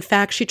uncomfortable. And in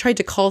fact, she tried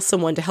to call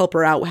someone to help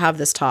her out have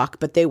this talk,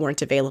 but they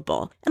weren't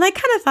available. And I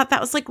kind of thought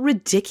that was like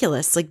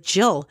ridiculous. Like,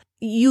 Jill,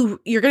 you're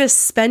going to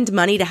spend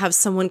money to have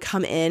someone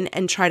come in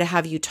and try to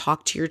have you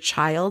talk to your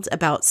child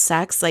about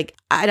sex. Like,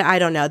 I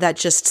don't know. That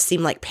just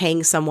seemed like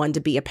paying someone to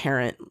be a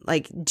parent.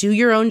 Like, do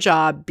your own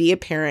job, be a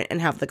parent,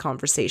 and have the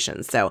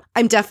conversation. So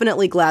I'm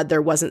definitely glad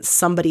there wasn't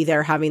somebody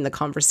there having the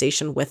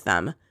conversation with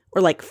them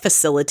or like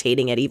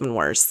facilitating it, even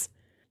worse.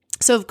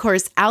 So, of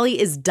course, Allie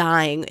is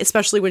dying,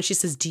 especially when she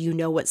says, do you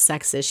know what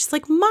sex is? She's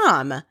like,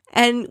 Mom.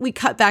 And we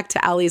cut back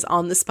to Allie's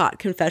on-the-spot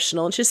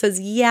confessional. And she says,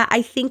 yeah,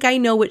 I think I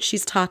know what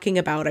she's talking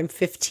about. I'm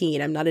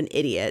 15. I'm not an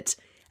idiot.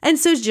 And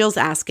so Jill's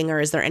asking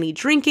her, is there any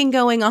drinking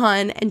going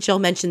on? And Jill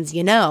mentions,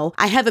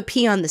 I have a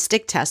pee on the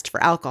stick test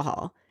for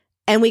alcohol.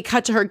 And we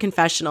cut to her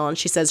confessional, and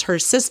she says her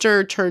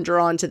sister turned her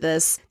on to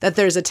this, that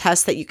there's a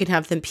test that you can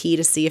have them pee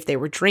to see if they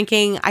were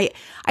drinking. I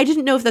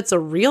didn't know if that's a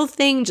real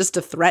thing just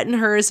to threaten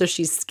her so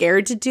she's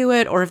scared to do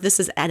it, or if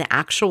this is an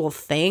actual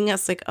thing. I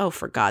was like, oh,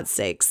 for God's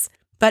sakes.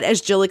 But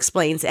as Jill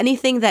explains,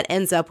 anything that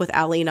ends up with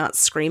Allie not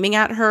screaming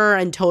at her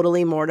and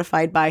totally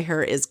mortified by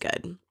her is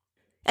good.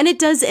 And it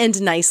does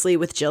end nicely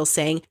with Jill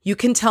saying, you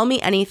can tell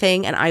me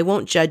anything and I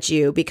won't judge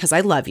you because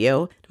I love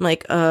you. I'm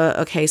like,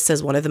 okay,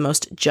 says one of the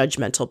most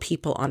judgmental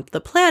people on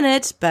the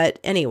planet. But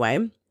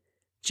anyway,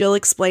 Jill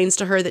explains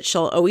to her that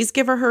she'll always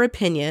give her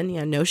opinion.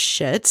 Yeah, no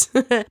shit.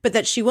 But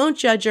that she won't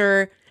judge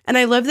her. And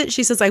I love that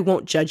she says, I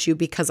won't judge you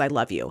because I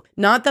love you.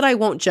 Not that I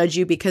won't judge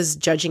you because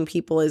judging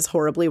people is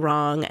horribly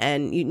wrong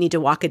and you need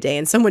to walk a day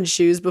in someone's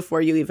shoes before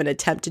you even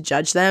attempt to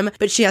judge them.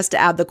 But she has to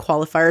add the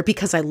qualifier,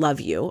 because I love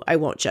you, I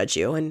won't judge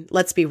you. And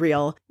let's be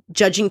real,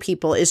 judging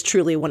people is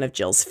truly one of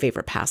Jill's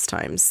favorite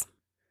pastimes.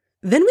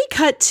 Then we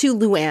cut to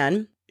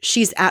Luann.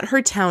 She's at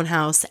her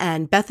townhouse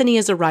and Bethany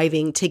is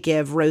arriving to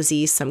give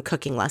Rosie some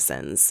cooking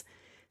lessons.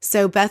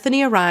 So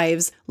Bethany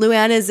arrives.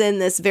 Luann is in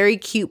this very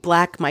cute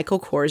black Michael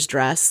Kors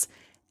dress.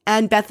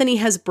 And Bethany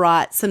has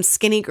brought some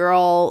Skinny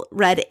Girl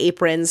red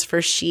aprons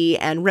for she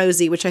and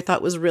Rosie, which I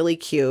thought was really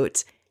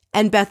cute.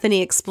 And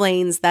Bethany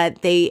explains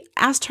that they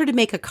asked her to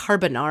make a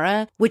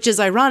carbonara, which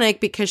is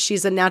ironic because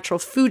she's a natural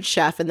food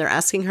chef and they're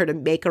asking her to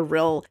make a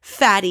real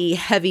fatty,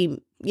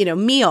 heavy,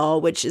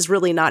 meal, which is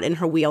really not in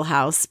her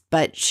wheelhouse,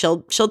 but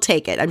she'll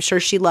take it. I'm sure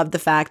she loved the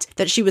fact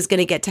that she was going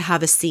to get to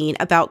have a scene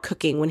about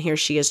cooking when here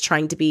she is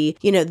trying to be,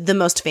 the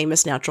most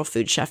famous natural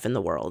food chef in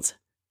the world.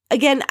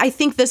 Again, I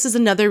think this is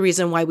another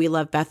reason why we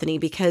love Bethany,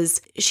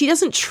 because she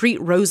doesn't treat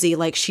Rosie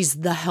like she's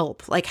the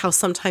help, like how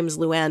sometimes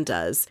Luann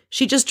does.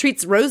 She just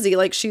treats Rosie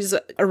like she's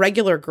a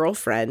regular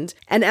girlfriend.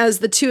 And as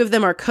the two of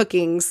them are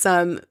cooking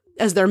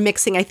as they're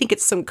mixing, I think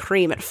it's some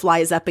cream, it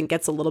flies up and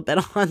gets a little bit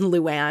on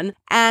Luann.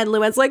 And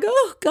Luann's like,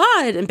 oh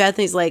God. And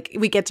Bethany's like,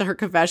 we get to her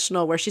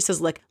confessional where she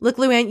says, look,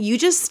 Luann, you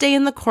just stay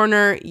in the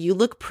corner. You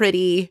look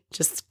pretty.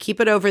 Just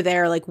keep it over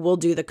there. Like, we'll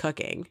do the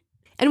cooking.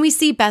 And we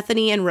see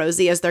Bethany and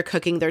Rosie as they're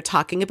cooking. They're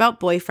talking about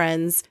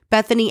boyfriends.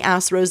 Bethany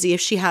asks Rosie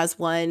if she has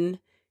one.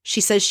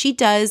 She says she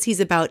does. He's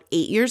about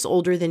 8 years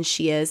older than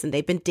she is, and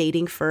they've been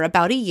dating for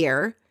about a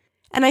year.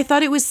 And I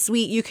thought it was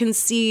sweet. You can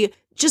see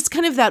just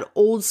kind of that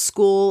old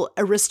school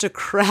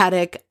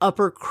aristocratic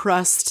upper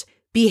crust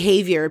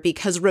behavior,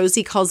 because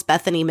Rosie calls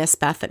Bethany Miss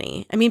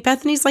Bethany. I mean,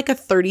 Bethany's like a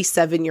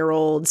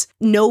 37-year-old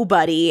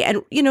nobody.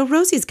 And,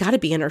 Rosie's got to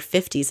be in her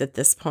 50s at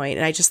this point.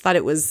 And I just thought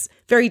it was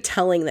very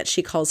telling that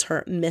she calls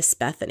her Miss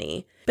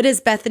Bethany. But as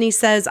Bethany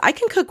says, I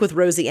can cook with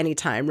Rosie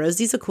anytime.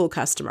 Rosie's a cool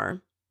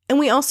customer. And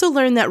we also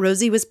learned that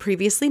Rosie was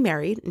previously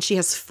married and she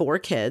has 4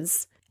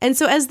 kids. And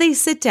so as they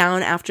sit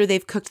down after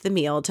they've cooked the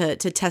meal to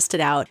test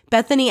it out,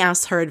 Bethany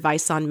asks her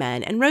advice on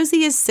men. And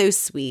Rosie is so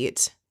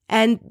sweet.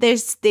 And they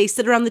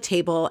sit around the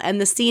table, and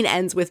the scene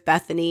ends with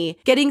Bethany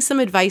getting some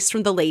advice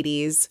from the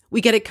ladies.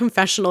 We get a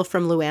confessional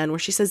from Luann where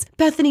she says,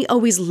 Bethany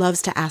always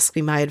loves to ask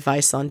me my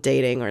advice on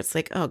dating. Or it's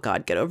like, oh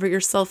God, get over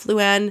yourself,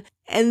 Luann.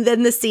 And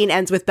then the scene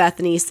ends with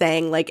Bethany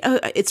saying, like, oh,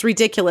 it's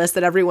ridiculous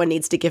that everyone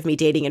needs to give me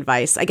dating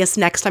advice. I guess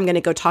next I'm going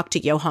to go talk to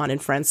Johan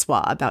and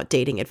Francois about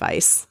dating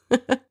advice.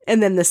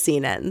 And then the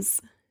scene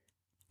ends.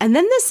 And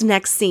then this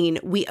next scene,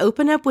 we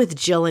open up with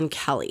Jill and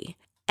Kelly.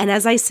 And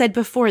as I said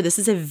before, this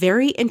is a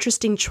very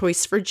interesting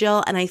choice for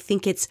Jill, and I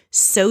think it's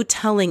so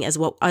telling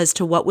as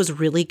to what was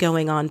really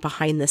going on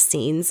behind the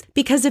scenes.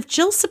 Because if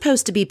Jill's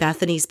supposed to be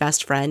Bethany's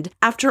best friend,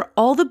 after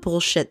all the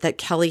bullshit that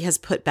Kelly has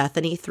put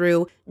Bethany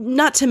through,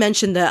 not to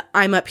mention the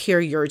I'm up here,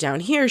 you're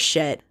down here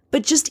shit,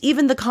 but just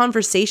even the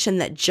conversation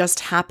that just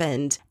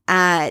happened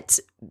at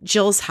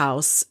Jill's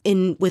house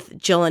with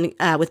Jill and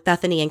with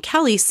Bethany and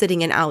Kelly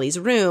sitting in Allie's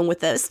room with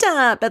the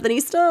stop,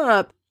 Bethany,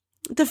 stop.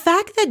 The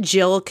fact that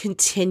Jill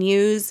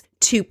continues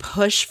to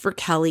push for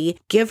Kelly,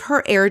 give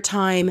her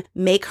airtime,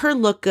 make her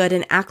look good,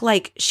 and act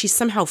like she's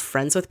somehow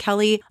friends with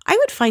Kelly, I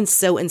would find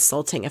so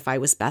insulting if I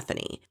was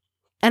Bethany.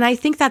 And I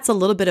think that's a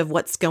little bit of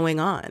what's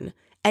going on.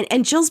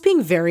 And Jill's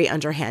being very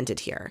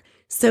underhanded here.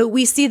 So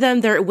we see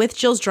them, they're with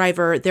Jill's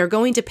driver. They're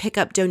going to pick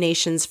up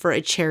donations for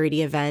a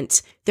charity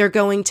event. They're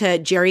going to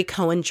Jerry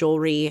Cohen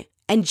Jewelry.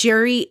 And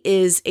Jerry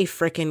is a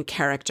frickin'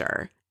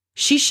 character.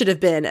 She should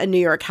have been a New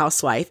York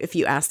housewife, if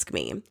you ask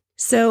me.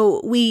 So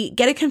we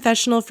get a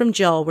confessional from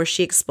Jill where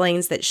she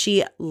explains that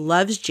she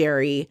loves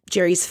Jerry.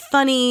 Jerry's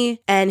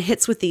funny and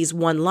hits with these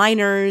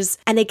one-liners.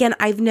 And again,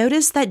 I've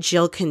noticed that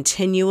Jill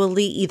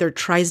continually either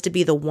tries to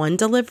be the one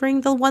delivering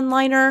the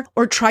one-liner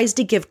or tries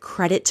to give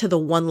credit to the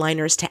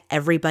one-liners to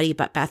everybody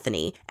but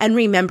Bethany. And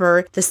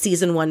remember, the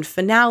season 1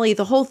 finale,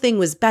 the whole thing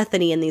was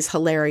Bethany and these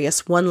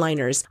hilarious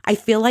one-liners. I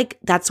feel like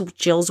that's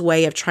Jill's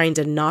way of trying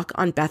to knock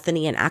on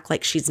Bethany and act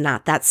like she's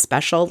not that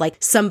special, like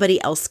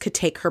somebody else could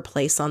take her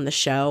place on the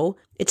show.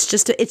 It's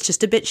just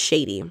a bit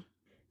shady.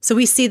 So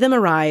we see them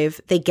arrive,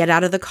 they get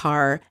out of the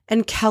car,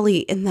 and Kelly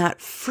in that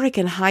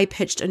freaking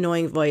high-pitched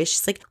annoying voice,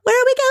 she's like, where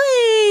are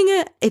we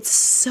going? It's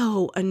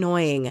so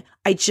annoying.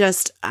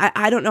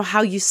 I don't know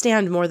how you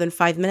stand more than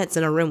 5 minutes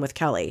in a room with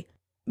Kelly.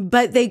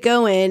 But they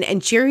go in,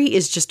 and Jerry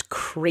is just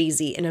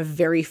crazy in a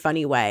very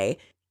funny way.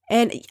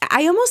 And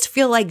I almost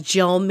feel like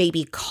Jill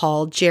maybe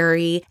called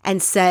Jerry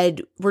and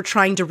said, we're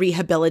trying to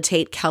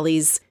rehabilitate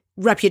Kelly's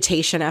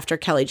reputation after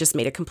Kelly just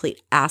made a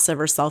complete ass of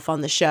herself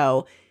on the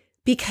show,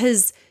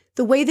 because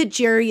the way that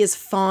Jerry is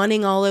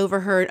fawning all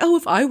over her, oh,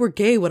 if I were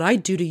gay, what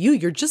I'd do to you,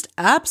 you're just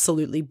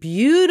absolutely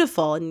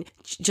beautiful. And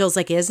Jill's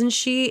like, isn't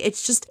she? It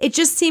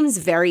just seems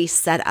very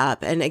set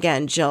up. And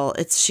again, Jill,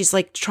 she's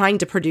like trying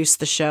to produce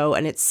the show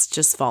and it's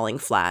just falling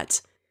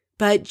flat.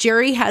 But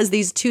Jerry has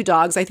these 2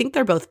 dogs. I think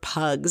they're both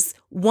pugs.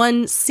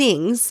 One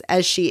sings,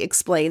 as she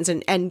explains,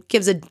 and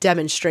gives a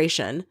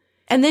demonstration.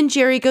 And then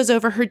Jerry goes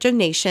over her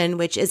donation,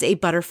 which is a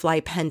butterfly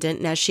pendant.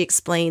 And as she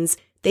explains,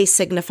 they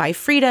signify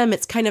freedom.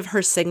 It's kind of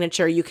her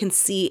signature. You can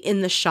see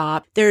in the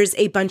shop, there's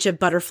a bunch of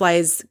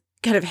butterflies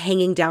kind of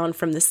hanging down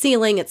from the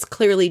ceiling. It's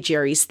clearly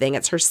Jerry's thing.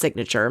 It's her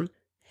signature.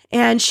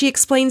 And she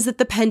explains that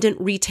the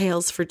pendant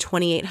retails for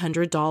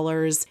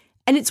 $2,800.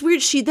 And it's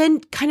weird. She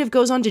then kind of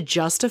goes on to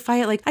justify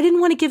it. Like, I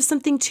didn't want to give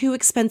something too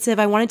expensive.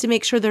 I wanted to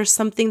make sure there's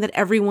something that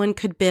everyone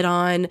could bid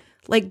on.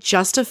 Like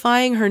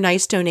justifying her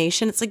nice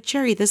donation. It's like,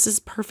 Jerry, this is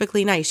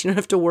perfectly nice. You don't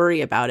have to worry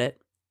about it.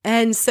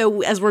 And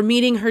so as we're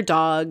meeting her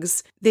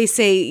dogs, they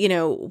say,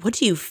 what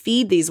do you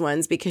feed these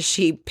ones? Because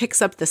she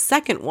picks up the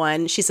second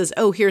one. She says,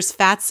 oh, here's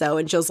Fatso.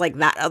 And Jill's like,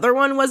 that other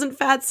one wasn't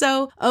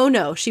Fatso? Oh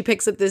no, she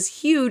picks up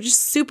this huge,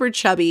 super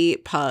chubby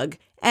pug.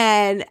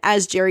 And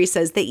as Jerry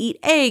says, they eat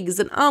eggs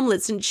and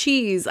omelets and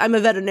cheese. I'm a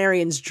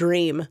veterinarian's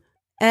dream.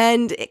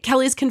 And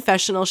Kelly's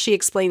confessional, she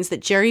explains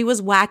that Jerry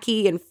was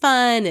wacky and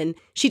fun, and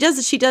she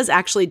does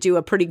actually do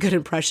a pretty good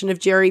impression of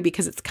Jerry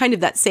because it's kind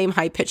of that same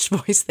high-pitched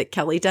voice that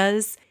Kelly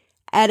does.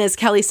 And as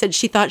Kelly said,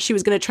 she thought she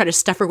was going to try to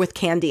stuff her with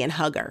candy and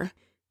hug her,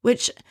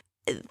 which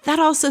that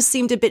also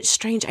seemed a bit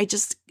strange.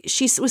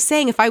 She was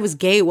saying, if I was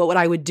gay, what would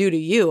I would do to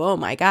you? Oh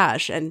my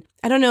gosh. And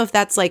I don't know if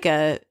that's like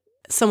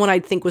someone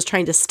I'd think was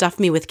trying to stuff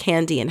me with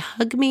candy and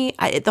hug me.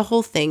 The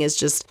whole thing is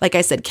just, like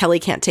I said, Kelly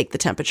can't take the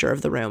temperature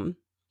of the room.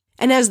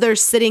 And as they're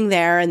sitting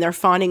there and they're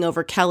fawning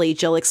over Kelly,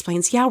 Jill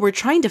explains, yeah, we're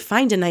trying to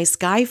find a nice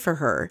guy for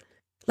her.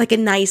 Like a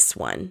nice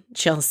one,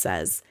 Jill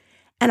says.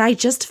 And I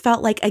just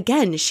felt like,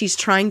 again, she's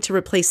trying to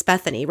replace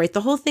Bethany, right?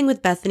 The whole thing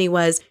with Bethany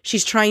was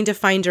she's trying to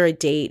find her a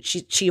date.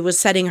 She was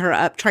setting her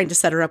up, trying to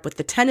set her up with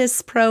the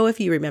tennis pro,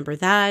 if you remember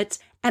that.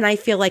 And I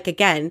feel like,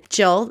 again,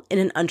 Jill, in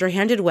an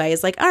underhanded way,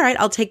 is like, all right,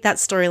 I'll take that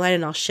storyline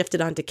and I'll shift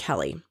it onto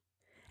Kelly.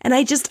 And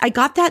I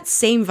got that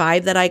same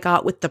vibe that I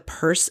got with the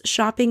purse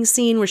shopping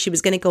scene where she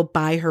was going to go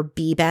buy her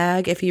bee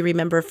bag, if you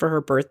remember, for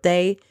her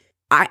birthday.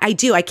 I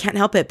can't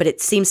help it, but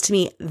it seems to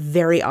me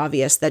very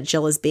obvious that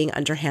Jill is being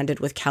underhanded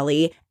with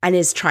Kelly and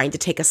is trying to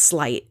take a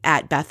slight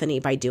at Bethany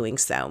by doing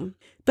so.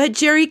 But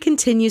Jerry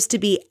continues to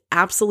be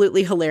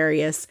absolutely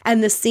hilarious.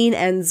 And the scene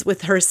ends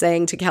with her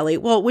saying to Kelly,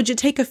 well, would you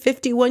take a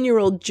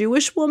 51-year-old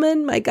Jewish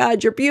woman? My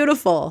God, you're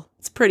beautiful.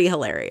 It's pretty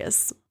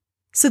hilarious.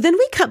 So then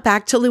we cut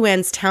back to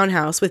Luann's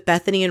townhouse with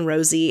Bethany and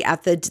Rosie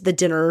at the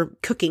dinner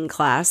cooking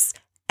class.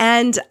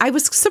 And I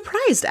was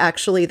surprised,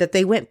 actually, that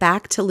they went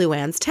back to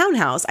Luann's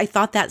townhouse. I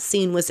thought that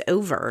scene was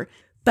over.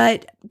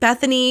 But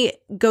Bethany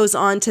goes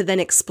on to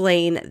then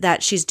explain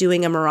that she's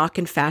doing a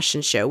Moroccan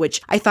fashion show,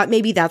 which I thought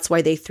maybe that's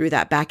why they threw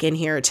that back in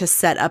here to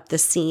set up the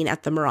scene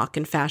at the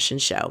Moroccan fashion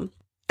show.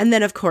 And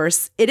then, of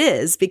course, it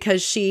is,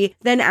 because she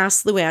then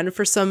asked Luann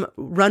for some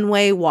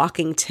runway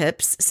walking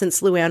tips,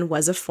 since Luann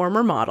was a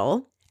former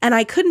model. And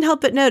I couldn't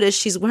help but notice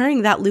she's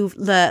wearing that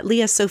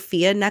Leah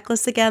Sophia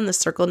necklace again, the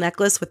circle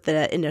necklace with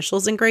the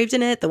initials engraved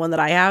in it, the one that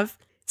I have.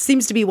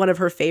 Seems to be one of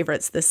her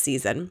favorites this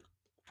season.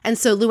 And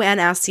so Luann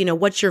asks,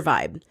 what's your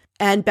vibe?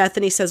 And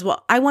Bethany says,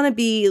 well, I want to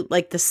be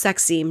like the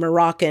sexy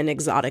Moroccan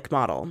exotic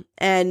model.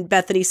 And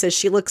Bethany says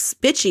she looks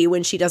bitchy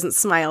when she doesn't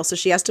smile, so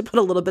she has to put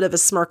a little bit of a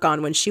smirk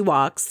on when she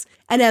walks.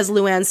 And as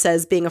Luann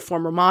says, being a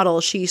former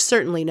model, she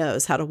certainly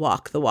knows how to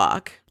walk the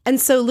walk. And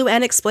so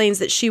Luann explains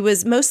that she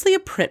was mostly a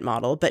print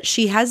model, but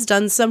she has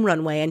done some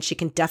runway and she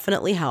can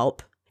definitely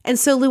help. And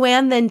so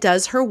Luann then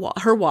does her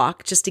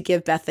walk, just to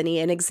give Bethany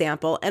an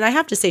example. And I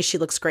have to say, she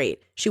looks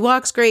great. She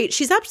walks great.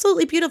 She's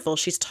absolutely beautiful.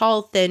 She's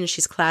tall, thin,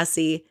 she's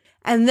classy.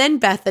 And then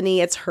Bethany,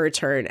 it's her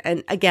turn.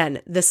 And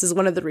again, this is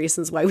one of the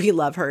reasons why we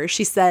love her.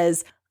 She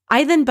says,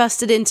 I then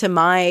busted into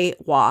my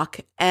walk,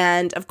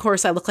 and of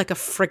course I look like a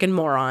friggin'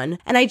 moron.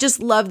 And I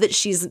just love that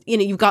she's,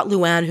 you've got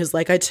Luann who's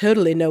like, I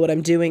totally know what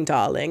I'm doing,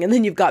 darling. And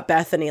then you've got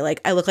Bethany like,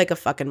 I look like a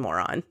fucking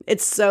moron.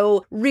 It's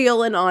so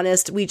real and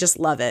honest. We just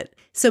love it.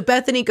 So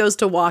Bethany goes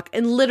to walk,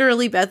 and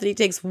literally Bethany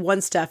takes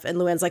one step and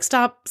Luann's like,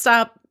 stop.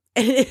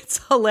 And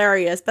it's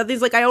hilarious.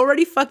 Bethany's like, I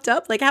already fucked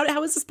up. Like,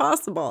 how is this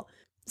possible?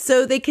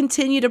 So they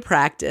continue to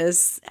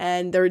practice,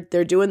 and they're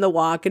doing the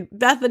walk, and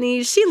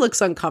Bethany, she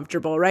looks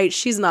uncomfortable, right?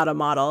 She's not a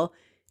model.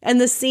 And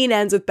the scene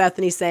ends with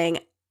Bethany saying,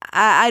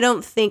 I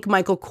don't think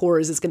Michael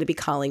Kors is going to be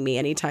calling me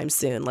anytime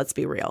soon. Let's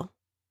be real.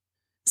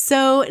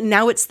 So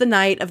now it's the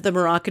night of the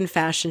Moroccan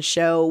fashion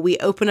show. We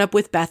open up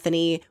with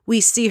Bethany.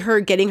 We see her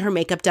getting her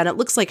makeup done. It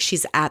looks like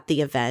she's at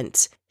the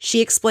event.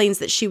 She explains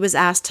that she was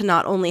asked to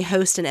not only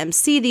host and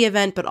MC the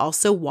event, but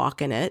also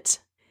walk in it.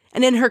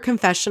 And in her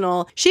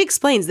confessional, she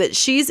explains that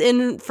she's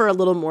in for a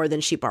little more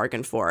than she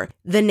bargained for.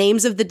 The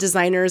names of the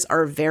designers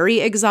are very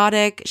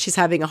exotic. She's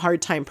having a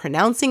hard time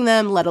pronouncing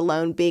them, let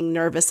alone being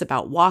nervous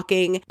about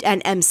walking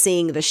and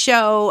emceeing the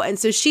show. And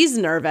so she's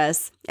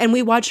nervous. And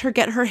we watch her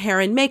get her hair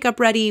and makeup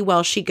ready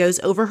while she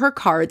goes over her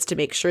cards to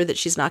make sure that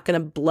she's not going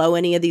to blow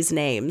any of these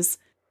names.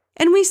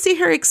 And we see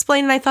her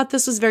explain, and I thought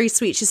this was very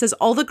sweet. She says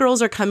all the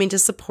girls are coming to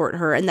support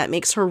her, and that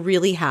makes her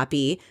really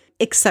happy,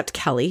 except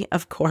Kelly,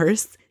 of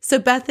course. So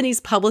Bethany's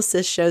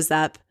publicist shows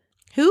up,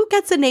 who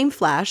gets a name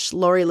flash,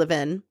 Lori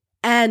Levin.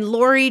 And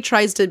Lori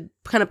tries to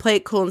kind of play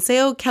it cool and say,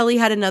 oh, Kelly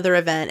had another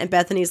event. And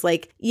Bethany's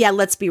like, yeah,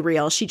 let's be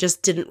real. She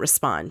just didn't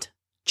respond.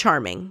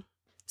 Charming.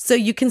 So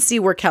you can see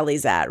where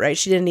Kelly's at, right?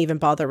 She didn't even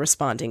bother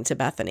responding to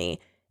Bethany.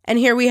 And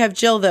here we have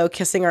Jill, though,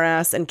 kissing her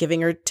ass and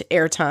giving her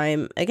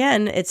airtime.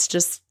 Again, it's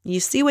just, you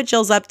see what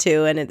Jill's up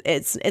to, and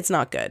it's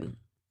not good.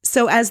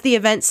 So as the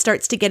event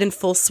starts to get in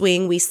full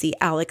swing, we see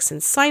Alex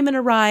and Simon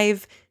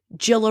arrive.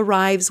 Jill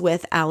arrives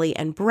with Allie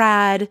and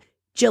Brad.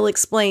 Jill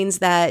explains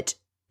that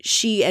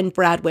she and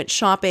Brad went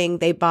shopping.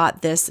 They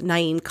bought this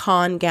Naeem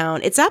Khan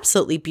gown. It's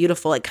absolutely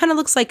beautiful. It kind of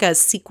looks like a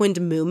sequined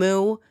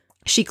muumuu.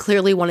 She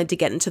clearly wanted to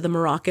get into the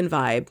Moroccan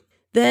vibe.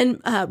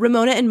 Then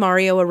Ramona and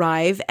Mario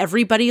arrive.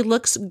 Everybody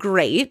looks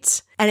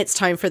great, and it's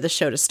time for the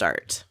show to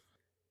start.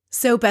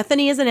 So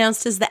Bethany is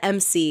announced as the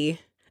MC.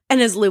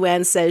 And as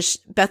Luann says,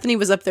 Bethany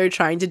was up there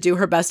trying to do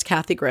her best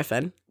Kathy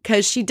Griffin,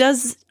 because she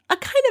does a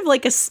kind of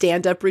like a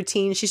stand-up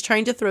routine. She's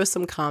trying to throw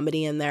some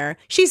comedy in there.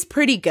 She's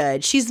pretty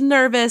good. She's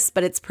nervous,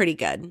 but it's pretty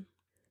good.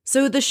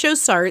 So the show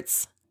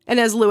starts, and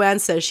as Luann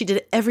says, she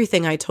did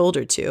everything I told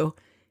her to,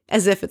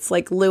 as if it's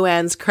like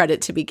Luann's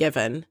credit to be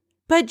given.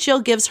 But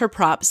Jill gives her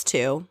props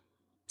too.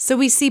 So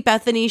we see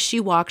Bethany, she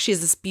walks, she has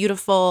this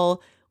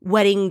beautiful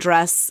wedding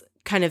dress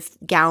kind of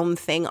gown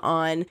thing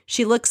on.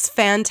 She looks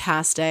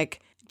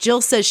fantastic. Jill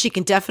says she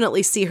can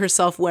definitely see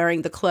herself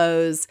wearing the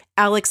clothes.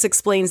 Alex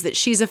explains that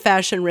she's a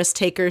fashion risk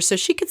taker, so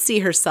she could see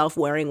herself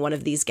wearing one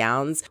of these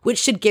gowns, which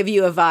should give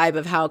you a vibe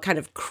of how kind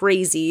of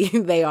crazy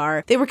they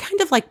are. They were kind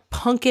of like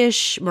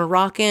punkish,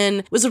 Moroccan.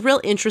 It was a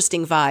real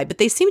interesting vibe, but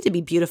they seem to be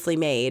beautifully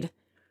made.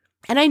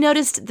 And I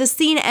noticed the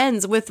scene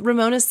ends with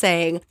Ramona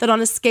saying that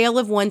on a scale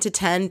of 1 to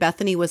 10,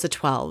 Bethany was a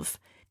 12.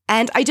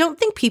 And I don't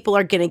think people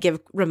are going to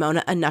give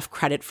Ramona enough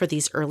credit for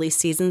these early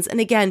seasons. And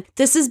again,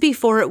 this is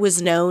before it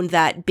was known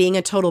that being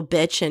a total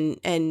bitch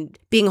and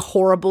being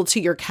horrible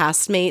to your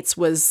castmates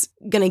was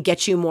going to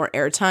get you more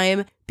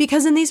airtime.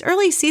 Because in these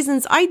early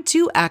seasons, I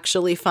do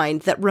actually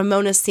find that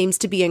Ramona seems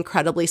to be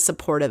incredibly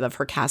supportive of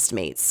her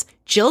castmates.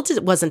 Jill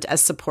wasn't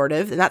as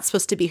supportive, and that's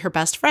supposed to be her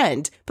best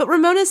friend. But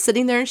Ramona's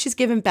sitting there and she's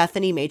giving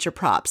Bethany major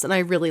props, and I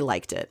really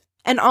liked it.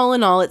 And all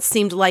in all, it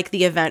seemed like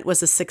the event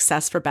was a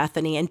success for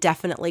Bethany and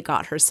definitely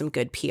got her some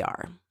good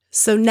PR.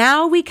 So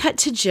now we cut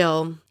to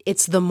Jill.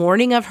 It's the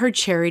morning of her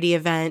charity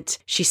event.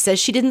 She says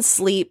she didn't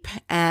sleep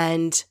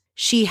and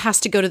she has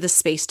to go to the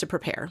space to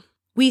prepare.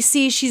 We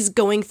see she's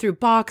going through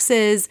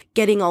boxes,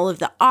 getting all of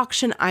the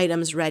auction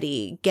items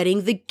ready,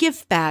 getting the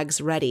gift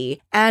bags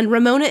ready. And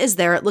Ramona is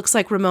there. It looks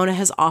like Ramona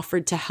has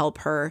offered to help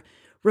her.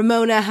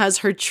 Ramona has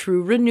her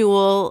True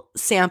Renewal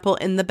sample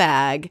in the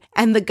bag.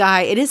 And the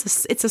guy,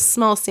 it's a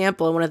small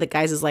sample. And one of the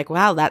guys is like,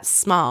 wow, that's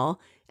small.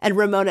 And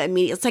Ramona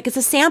immediately, it's like, it's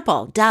a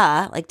sample,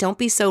 duh. Like, don't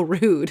be so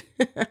rude.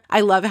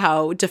 I love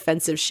how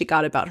defensive she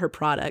got about her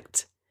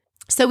product.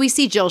 So we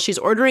see Jill, she's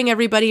ordering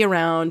everybody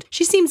around.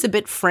 She seems a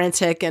bit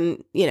frantic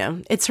and,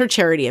 it's her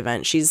charity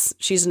event.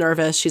 She's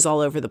nervous. She's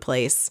all over the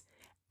place.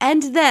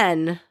 And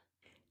then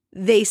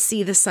they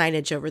see the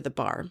signage over the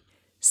bar.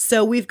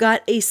 So we've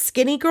got a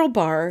Skinny Girl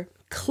bar.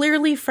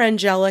 Clearly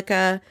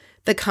Frangelico,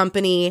 the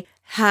company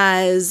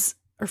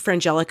Frangelico,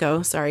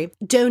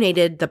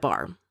 donated the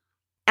bar.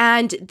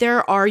 And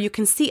you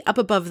can see up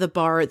above the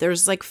bar,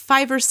 there's like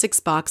 5 or 6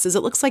 boxes.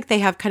 It looks like they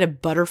have kind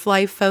of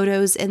butterfly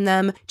photos in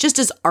them, just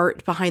as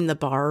art behind the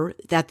bar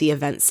at the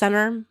event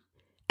center.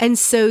 And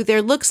so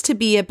there looks to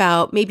be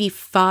about maybe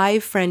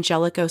 5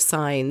 Frangelico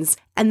signs,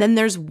 and then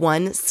there's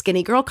 1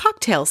 Skinny Girl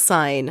cocktail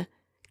sign.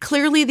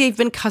 Clearly, they've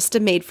been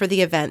custom made for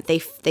the event.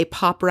 They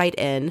pop right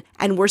in,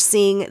 and we're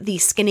seeing the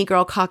Skinny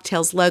Girl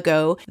Cocktails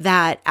logo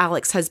that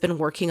Alex has been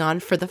working on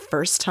for the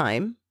first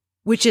time,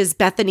 which is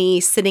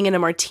Bethany sitting in a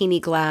martini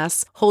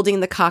glass,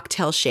 holding the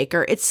cocktail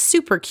shaker. It's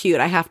super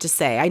cute, I have to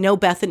say. I know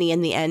Bethany,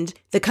 in the end,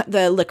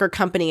 the liquor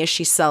company, as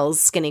she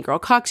sells Skinny Girl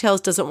cocktails,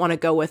 doesn't want to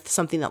go with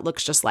something that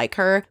looks just like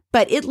her,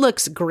 but it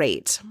looks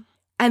great.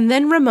 And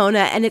then Ramona,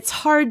 and it's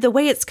hard, the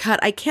way it's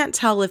cut, I can't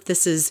tell if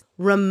this is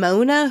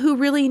Ramona who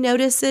really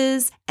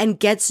notices and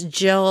gets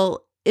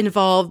Jill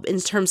involved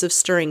in terms of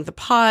stirring the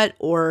pot,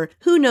 or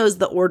who knows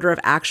the order of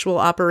actual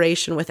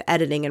operation with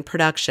editing and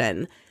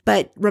production.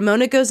 But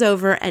Ramona goes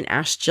over and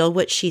asks Jill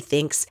what she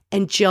thinks,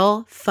 and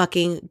Jill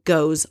fucking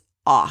goes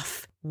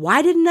off.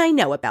 Why didn't I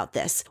know about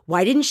this?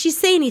 Why didn't she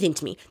say anything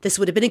to me? This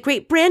would have been a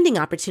great branding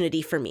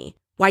opportunity for me.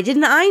 Why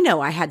didn't I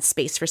know I had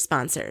space for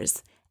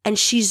sponsors? And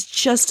she's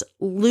just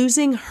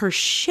losing her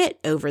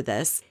shit over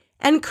this.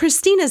 And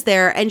Christina's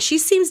there, and she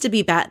seems to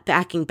be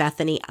backing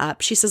Bethany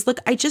up. She says, look,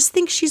 I just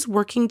think she's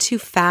working too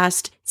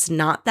fast. It's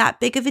not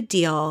that big of a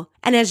deal.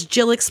 And as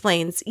Jill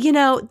explains,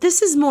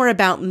 this is more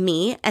about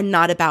me and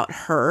not about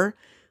her,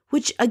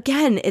 which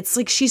again, it's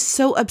like she's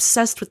so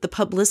obsessed with the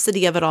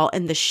publicity of it all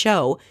in the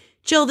show.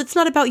 Jill, that's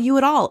not about you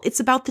at all.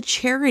 It's about the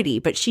charity,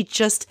 but she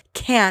just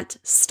can't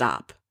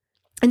stop.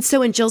 And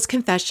so in Jill's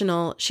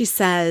confessional, she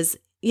says,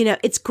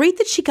 it's great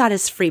that she got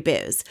us free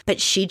booze,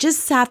 but she just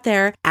sat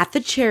there at the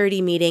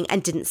charity meeting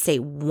and didn't say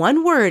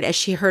one word as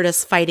she heard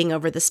us fighting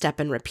over the step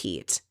and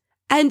repeat.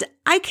 And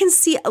I can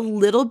see a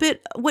little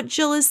bit what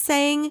Jill is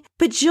saying,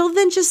 but Jill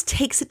then just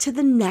takes it to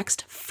the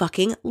next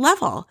fucking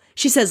level.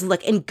 She says,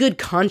 look, in good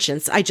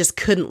conscience, I just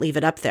couldn't leave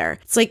it up there.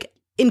 It's like,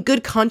 in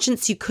good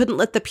conscience, you couldn't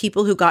let the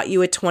people who got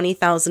you a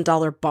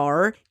 $20,000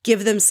 bar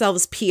give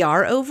themselves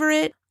PR over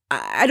it.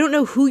 I don't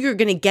know who you're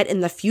going to get in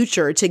the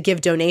future to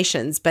give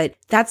donations, but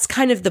that's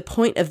kind of the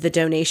point of the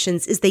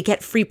donations, is they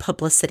get free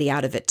publicity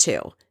out of it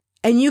too.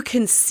 And you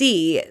can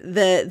see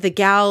the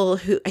gal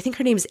who, I think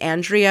her name's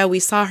Andrea, we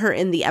saw her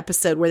in the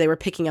episode where they were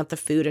picking out the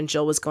food and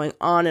Jill was going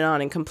on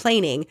and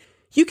complaining.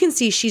 You can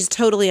see she's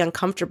totally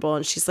uncomfortable,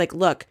 and she's like,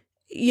 look,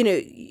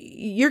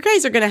 you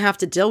guys are going to have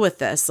to deal with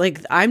this.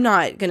 Like, I'm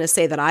not going to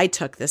say that I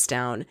took this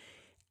down.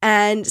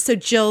 And so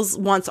Jill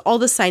wants all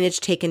the signage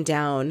taken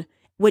down,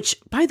 which,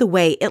 by the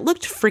way, it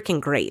looked freaking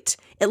great.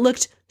 It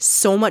looked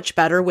so much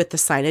better with the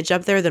signage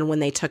up there than when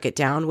they took it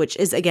down, which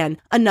is, again,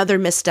 another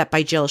misstep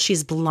by Jill.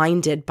 She's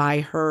blinded by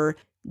her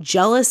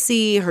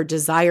jealousy, her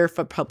desire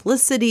for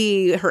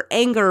publicity, her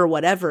anger,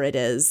 whatever it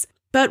is.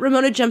 But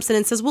Ramona jumps in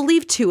and says, we'll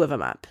leave 2 of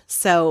them up.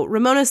 So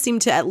Ramona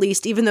seemed to, at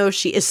least, even though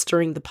she is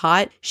stirring the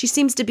pot, she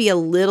seems to be a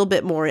little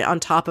bit more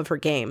on top of her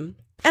game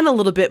and a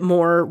little bit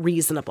more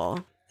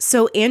reasonable.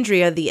 So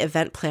Andrea, the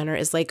event planner,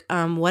 is like,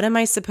 what am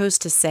I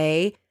supposed to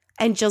say?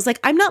 And Jill's like,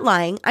 I'm not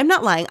lying.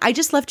 I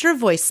just left her a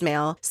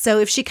voicemail. So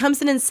if she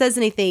comes in and says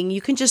anything,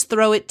 you can just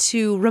throw it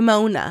to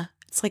Ramona.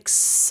 It's like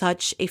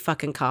such a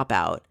fucking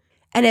cop-out.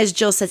 And as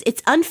Jill says,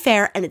 it's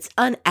unfair and it's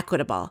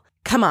unequitable.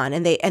 Come on.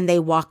 And they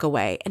walk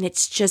away. And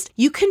it's just,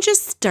 you can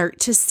just start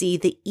to see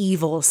the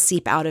evil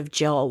seep out of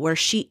Jill, where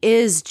she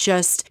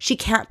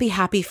can't be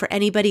happy for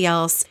anybody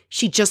else.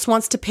 She just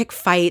wants to pick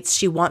fights.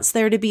 She wants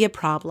there to be a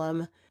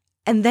problem.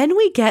 And then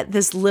we get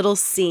this little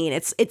scene.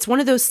 It's one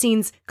of those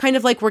scenes kind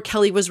of like where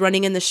Kelly was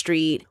running in the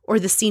street, or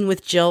the scene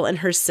with Jill and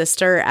her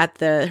sister at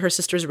her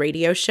sister's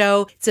radio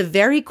show. It's a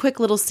very quick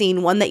little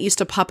scene, one that used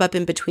to pop up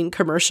in between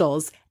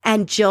commercials.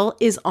 And Jill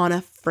is on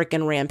a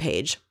freaking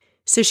rampage.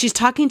 So she's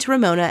talking to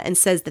Ramona and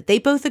says that they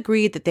both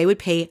agreed that they would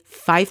pay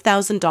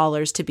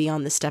 $5,000 to be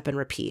on the step and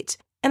repeat.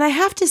 And I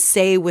have to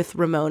say with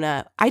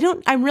Ramona,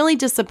 I'm really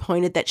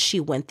disappointed that she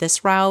went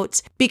this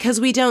route because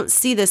we don't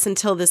see this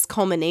until this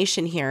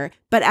culmination here.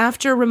 But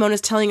after Ramona's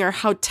telling her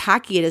how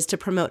tacky it is to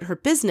promote her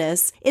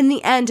business, in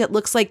the end, it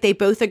looks like they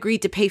both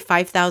agreed to pay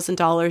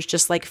 $5,000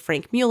 just like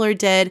Frank Mueller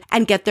did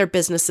and get their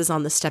businesses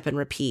on the step and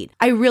repeat.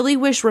 I really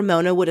wish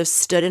Ramona would have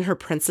stood in her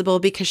principle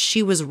because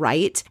she was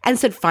right and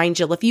said, fine,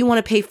 Jill, if you want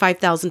to pay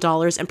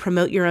 $5,000 and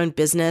promote your own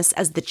business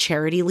as the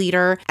charity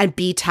leader and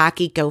be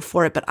tacky, go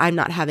for it, but I'm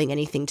not having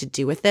anything to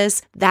do with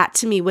this. That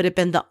to me would have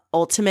been the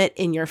ultimate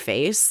in your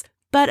face.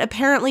 But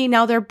apparently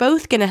now they're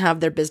both going to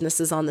have their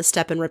businesses on the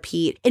step and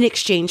repeat in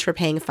exchange for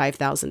paying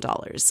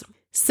 $5,000.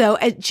 So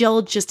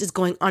Jill just is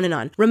going on and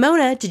on.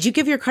 Ramona, did you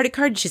give your credit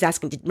card? She's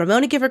asking, did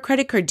Ramona give her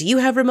credit card? Do you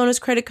have Ramona's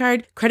credit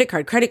card? Credit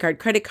card, credit card,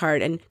 credit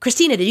card. And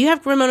Christina, did you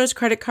have Ramona's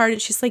credit card?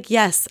 And she's like,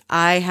 yes,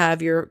 I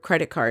have your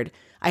credit card.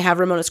 I have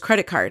Ramona's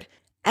credit card.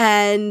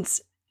 And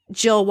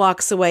Jill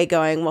walks away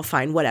going, well,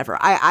 fine, whatever.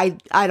 I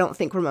don't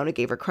think Ramona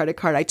gave her credit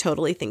card. I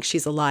totally think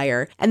she's a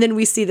liar. And then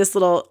we see this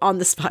little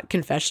on-the-spot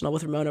confessional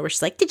with Ramona where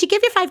she's like, did you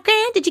give your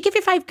 $5,000? Did you give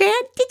your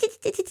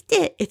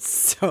 $5,000? It's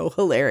so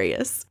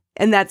hilarious.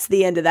 And that's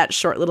the end of that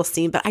short little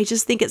scene. But I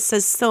just think it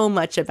says so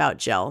much about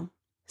Jill.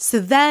 So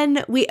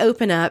then we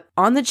open up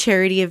on the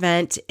charity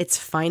event. It's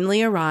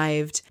finally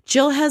arrived.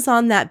 Jill has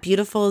on that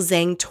beautiful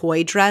Zhang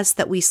toy dress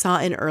that we saw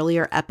in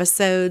earlier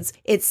episodes.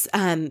 It's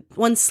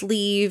one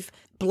sleeve,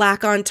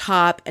 black on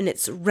top, and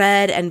it's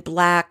red and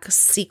black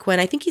sequin.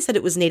 I think he said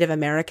it was Native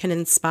American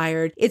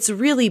inspired. It's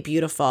really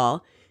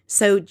beautiful.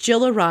 So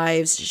Jill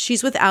arrives.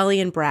 She's with Allie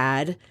and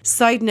Brad.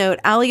 Side note,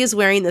 Allie is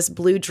wearing this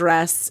blue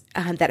dress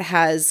that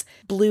has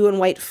blue and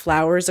white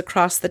flowers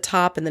across the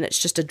top, and then it's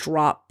just a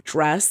drop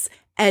dress.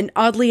 And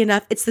oddly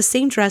enough, it's the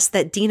same dress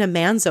that Dina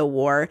Manzo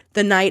wore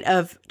the night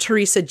of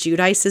Teresa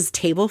Giudice's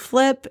table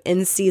flip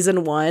in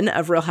season 1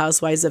 of Real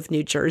Housewives of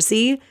New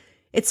Jersey.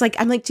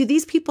 I'm like, do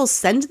these people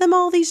send them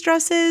all these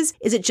dresses?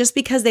 Is it just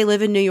because they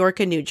live in New York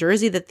and New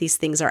Jersey that these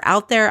things are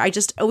out there? I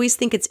just always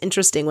think it's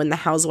interesting when the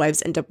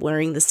housewives end up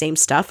wearing the same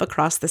stuff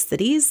across the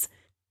cities.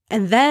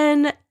 And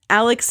then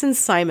Alex and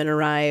Simon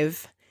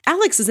arrive.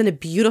 Alex is in a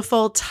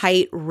beautiful,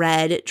 tight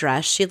red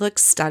dress. She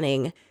looks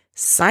stunning.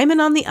 Simon,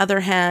 on the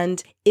other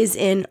hand, is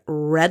in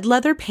red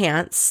leather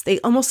pants. They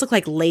almost look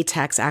like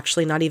latex,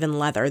 actually, not even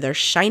leather. They're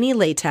shiny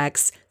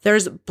latex.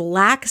 There's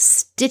black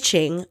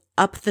stitching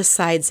up the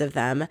sides of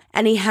them,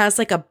 and he has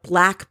like a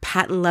black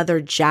patent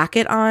leather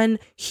jacket on.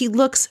 He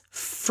looks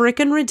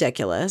freaking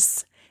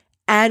ridiculous.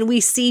 And we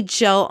see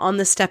Jill on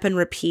the step and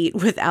repeat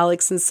with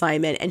Alex and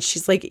Simon, and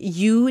she's like,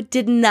 you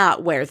did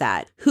not wear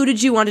that. Who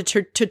did you want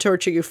to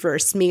torture you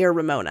first, me or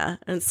Ramona?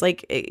 And it's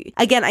like,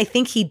 again, I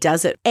think he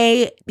does it.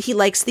 A, he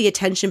likes the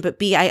attention, but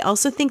B, I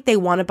also think they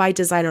want to buy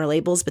designer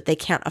labels, but they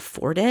can't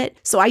afford it.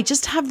 So I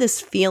just have this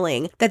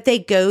feeling that they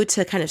go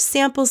to kind of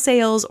sample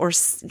sales or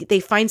they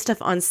find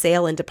stuff on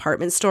sale in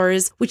department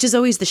stores, which is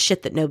always the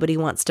shit that nobody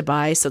wants to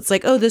buy. So it's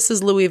like, oh, this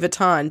is Louis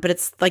Vuitton, but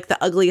it's like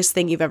the ugliest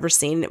thing you've ever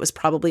seen. It was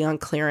probably on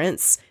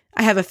clearance.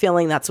 I have a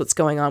feeling that's what's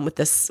going on with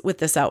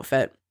this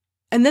outfit.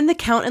 And then the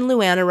Count and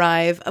Luann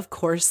arrive. Of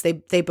course,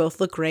 they both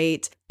look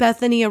great.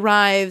 Bethany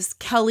arrives.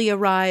 Kelly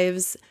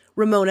arrives.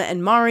 Ramona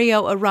and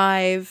Mario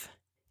arrive.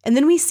 And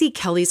then we see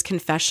Kelly's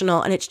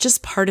confessional, and it's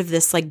just part of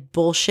this like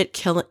bullshit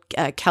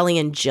Kelly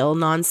and Jill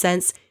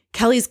nonsense.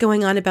 Kelly's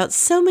going on about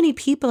so many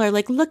people are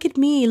like, look at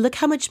me, look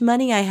how much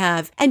money I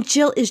have. And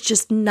Jill is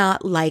just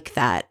not like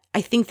that. I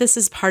think this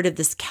is part of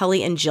this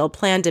Kelly and Jill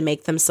plan to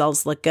make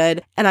themselves look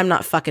good, and I'm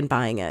not fucking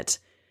buying it.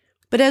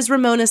 But as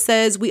Ramona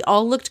says, we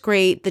all looked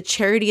great, the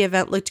charity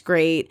event looked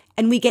great,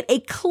 and we get a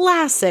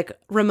classic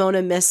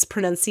Ramona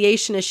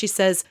mispronunciation as she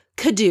says,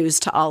 kudos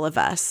to all of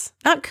us.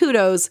 Not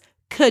kudos,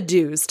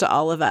 kudos to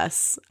all of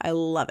us. I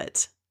love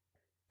it.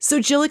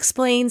 So Jill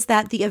explains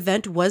that the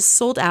event was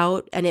sold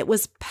out and it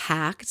was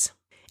packed.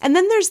 And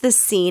then there's this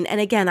scene,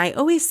 and again, I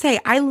always say,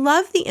 I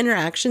love the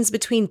interactions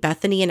between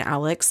Bethany and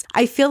Alex.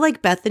 I feel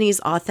like Bethany's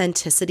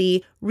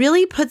authenticity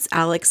really puts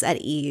Alex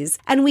at ease,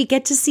 and we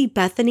get to see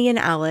Bethany and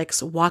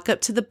Alex walk up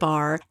to the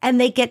bar, and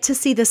they get to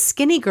see the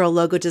Skinny Girl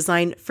logo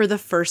design for the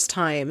first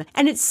time.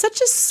 And it's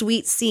such a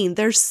sweet scene.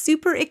 They're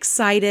super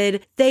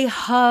excited. They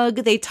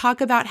hug. They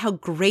talk about how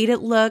great it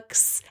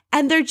looks,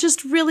 and they're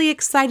just really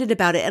excited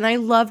about it. And I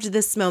loved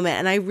this moment,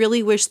 and I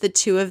really wish the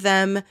two of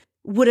them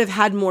would have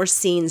had more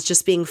scenes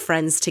just being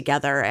friends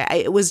together.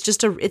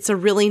 It's a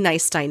really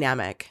nice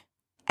dynamic.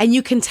 And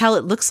you can tell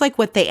it looks like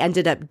what they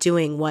ended up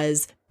doing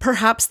was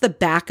perhaps the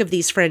back of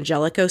these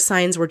Frangelico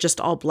signs were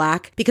just all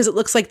black because it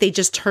looks like they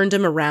just turned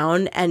them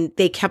around and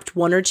they kept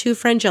one or two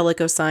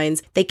Frangelico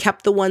signs. They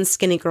kept the one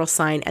Skinny Girl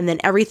sign and then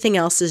everything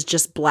else is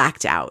just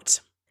blacked out.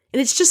 And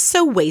it's just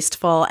so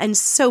wasteful and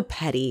so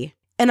petty.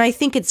 And I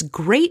think it's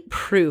great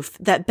proof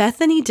that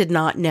Bethany did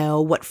not know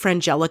what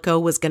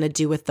Frangelico was going to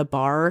do with the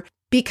bar.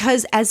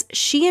 Because as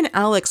she and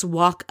Alex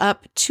walk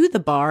up to the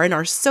bar and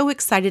are so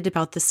excited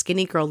about the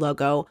Skinny Girl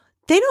logo,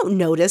 they don't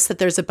notice that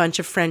there's a bunch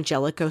of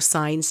Frangelico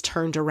signs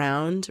turned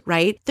around,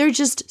 right? They're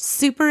just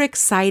super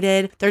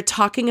excited. They're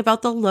talking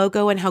about the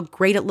logo and how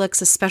great it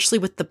looks, especially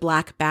with the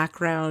black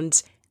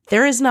background.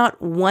 There is not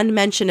one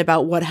mention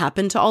about what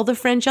happened to all the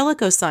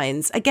Frangelico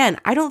signs. Again,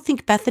 I don't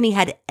think Bethany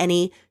had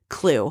any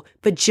clue,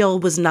 but Jill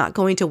was not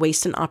going to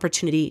waste an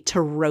opportunity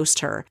to roast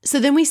her. So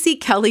then we see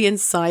Kelly and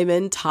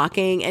Simon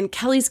talking, and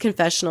Kelly's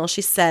confessional,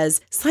 she says,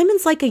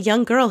 Simon's like a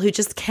young girl who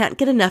just can't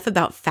get enough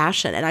about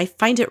fashion, and I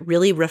find it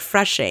really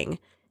refreshing.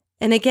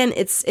 And again,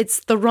 it's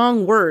the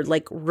wrong word,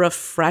 like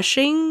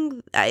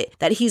refreshing,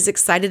 that he's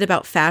excited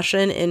about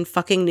fashion in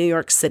fucking New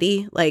York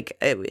City. Like,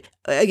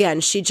 again,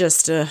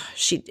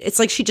 it's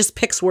like she just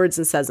picks words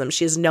and says them.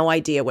 She has no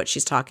idea what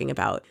she's talking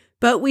about.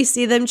 But we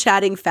see them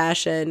chatting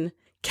fashion.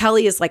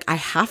 Kelly is like, I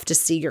have to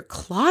see your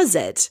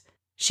closet.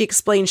 She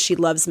explains she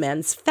loves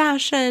men's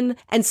fashion.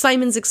 And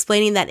Simon's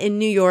explaining that in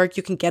New York,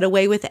 you can get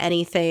away with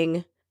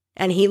anything.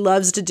 And he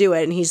loves to do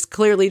it. And he's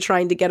clearly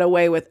trying to get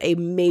away with a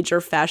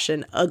major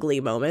fashion ugly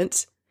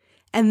moment.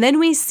 And then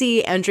we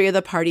see Andrea,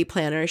 the party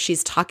planner.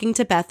 She's talking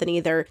to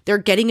Bethany. They're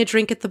getting a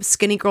drink at the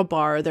Skinny Girl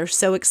bar. They're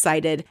so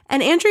excited.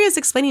 And Andrea's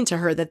explaining to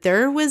her that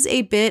there was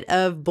a bit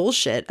of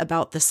bullshit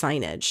about the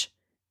signage.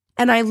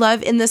 And I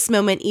love in this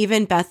moment,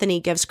 even Bethany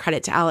gives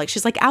credit to Alex.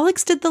 She's like,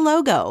 Alex did the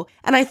logo.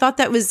 And I thought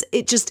that was,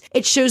 it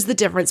shows the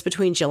difference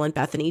between Jill and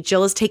Bethany.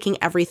 Jill is taking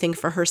everything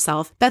for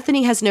herself.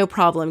 Bethany has no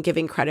problem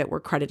giving credit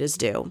where credit is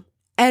due.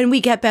 And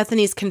we get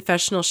Bethany's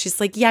confessional. She's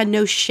like, yeah,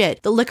 no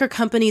shit. The liquor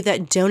company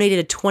that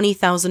donated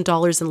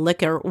 $20,000 in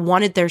liquor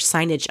wanted their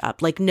signage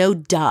up. Like, no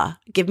duh.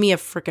 Give me a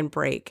freaking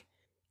break.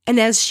 And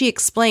as she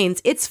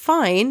explains, it's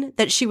fine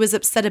that she was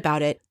upset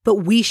about it, but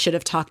we should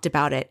have talked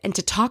about it. And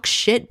to talk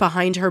shit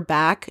behind her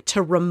back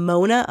to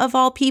Ramona, of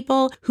all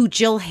people, who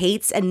Jill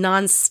hates and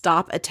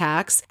nonstop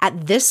attacks,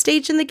 at this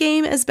stage in the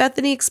game, as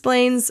Bethany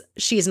explains,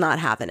 she's not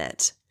having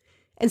it.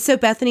 And so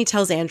Bethany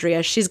tells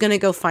Andrea she's going to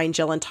go find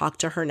Jill and talk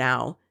to her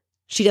now.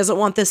 She doesn't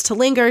want this to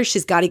linger.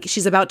 She's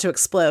about to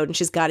explode, and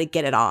she's got to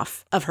get it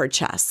off of her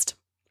chest.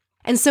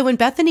 And so when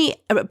Bethany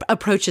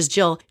approaches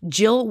Jill,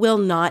 Jill will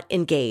not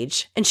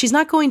engage. And she's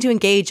not going to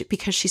engage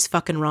because she's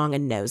fucking wrong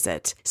and knows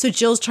it. So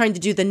Jill's trying to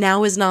do the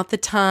now is not the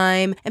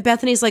time. And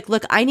Bethany's like,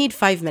 look, I need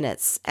 5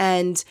 minutes.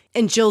 And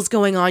Jill's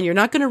going on, you're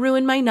not going to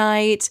ruin my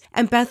night.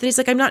 And Bethany's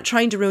like, I'm not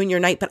trying to ruin your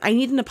night, but I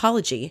need an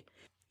apology.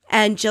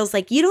 And Jill's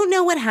like, you don't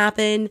know what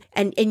happened.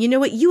 And you know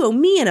what? You owe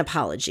me an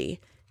apology.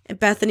 And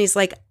Bethany's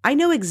like, I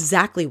know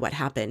exactly what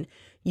happened.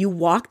 You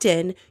walked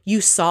in,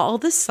 you saw all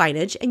the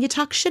signage, and you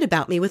talked shit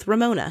about me with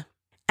Ramona.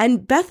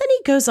 And Bethany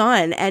goes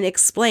on and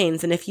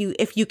explains, and if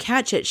you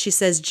catch it, she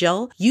says,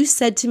 Jill, you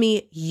said to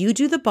me, you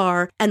do the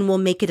bar and we'll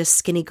make it a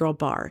Skinny Girl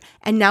bar.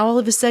 And now all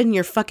of a sudden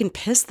you're fucking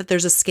pissed that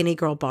there's a Skinny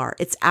Girl bar.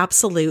 It's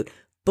absolute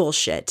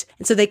bullshit.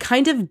 And so they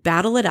kind of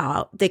battle it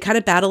out.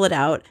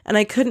 And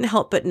I couldn't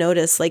help but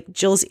notice, like,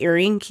 Jill's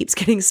earring keeps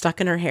getting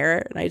stuck in her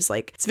hair. And I just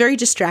like, it's very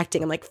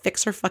distracting. I'm like,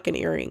 fix her fucking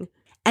earring.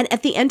 And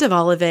at the end of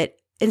all of it,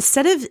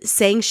 instead of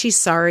saying she's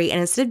sorry, and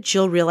instead of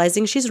Jill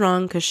realizing she's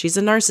wrong because she's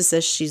a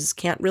narcissist, she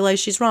can't realize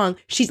she's wrong,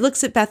 she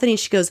looks at Bethany and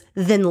she goes,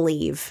 then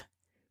leave,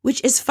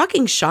 which is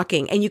fucking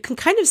shocking. And you can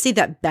kind of see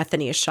that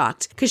Bethany is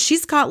shocked because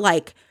she's got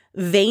like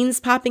veins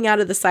popping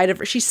out of the side of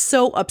her. She's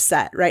so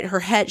upset, right?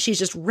 Her head, she's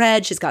just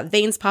red. She's got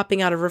veins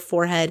popping out of her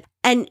forehead.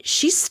 And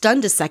she's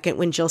stunned a second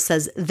when Jill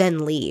says,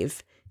 then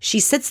leave. She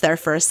sits there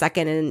for a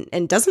second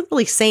and doesn't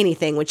really say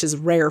anything, which is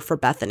rare for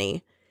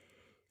Bethany.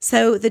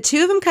 So the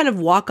two of them kind of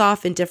walk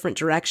off in different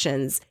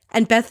directions,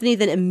 and Bethany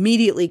then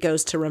immediately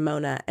goes to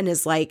Ramona and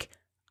is like,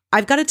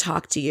 I've got to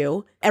talk to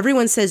you.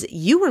 Everyone says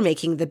you were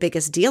making the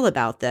biggest deal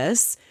about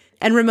this.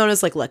 And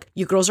Ramona's like, look,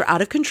 you girls are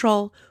out of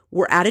control.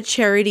 We're at a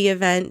charity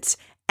event.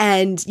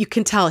 And you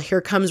can tell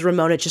here comes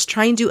Ramona just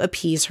trying to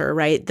appease her,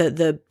 right?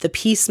 The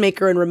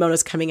peacemaker in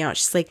Ramona's coming out.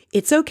 She's like,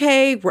 it's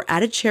okay. We're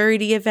at a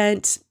charity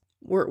event.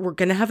 We're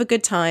going to have a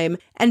good time.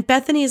 And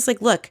Bethany is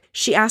like, look,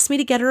 she asked me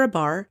to get her a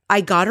bar. I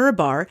got her a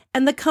bar.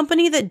 And the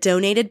company that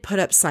donated put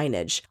up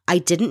signage. I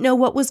didn't know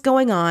what was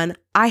going on.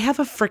 I have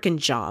a freaking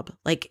job.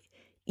 Like,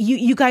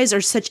 you guys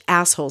are such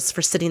assholes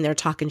for sitting there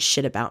talking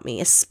shit about me,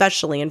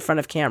 especially in front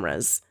of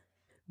cameras.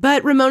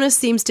 But Ramona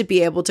seems to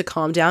be able to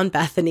calm down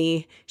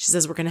Bethany. She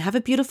says, we're going to have a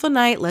beautiful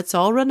night. Let's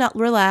all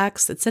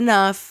relax. It's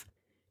enough.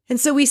 And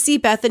so we see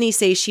Bethany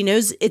say she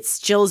knows it's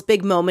Jill's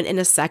big moment in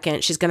a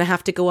second. She's going to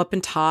have to go up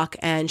and talk,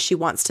 and she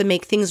wants to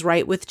make things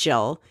right with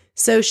Jill.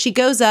 So she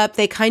goes up,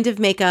 they kind of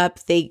make up,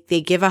 they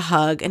give a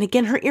hug. And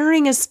again,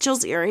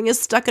 Jill's earring is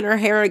stuck in her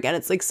hair again.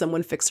 It's like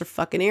someone fix her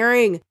fucking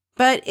earring.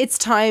 But it's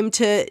time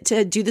to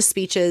do the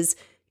speeches.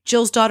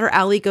 Jill's daughter,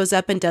 Allie, goes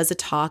up and does a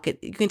talk.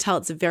 You can tell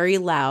it's very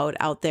loud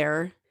out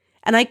there.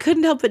 And I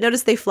couldn't help but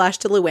notice they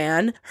flashed to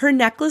Luann. Her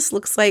necklace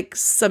looks like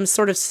some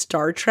sort of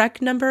Star Trek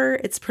number.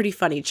 It's pretty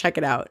funny. Check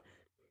it out.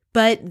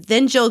 But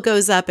then Jill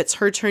goes up. It's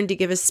her turn to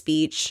give a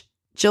speech.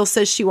 Jill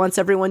says she wants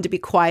everyone to be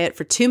quiet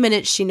for 2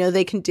 minutes. She knows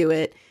they can do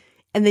it.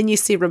 And then you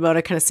see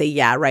Ramona kind of say,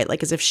 yeah, right,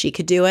 like as if she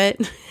could do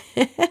it.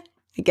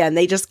 Again,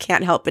 they just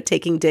can't help but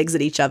taking digs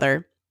at each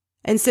other.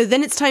 And so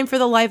then it's time for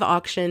the live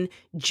auction.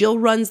 Jill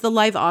runs the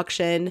live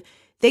auction.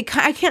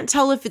 I can't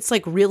tell if it's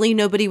like really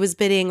nobody was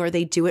bidding or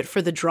they do it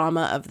for the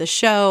drama of the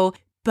show.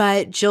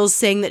 But Jill's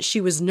saying that she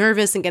was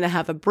nervous and going to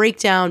have a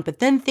breakdown, but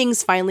then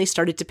things finally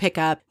started to pick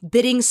up.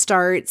 Bidding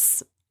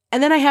starts.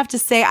 And then I have to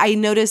say, I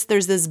noticed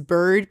there's this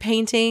bird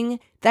painting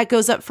that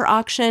goes up for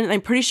auction. And I'm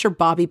pretty sure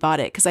Bobby bought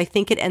it because I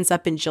think it ends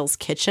up in Jill's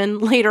kitchen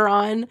later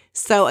on.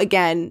 So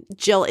again,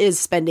 Jill is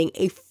spending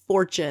a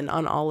fortune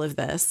on all of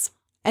this.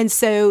 And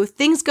so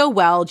things go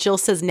well. Jill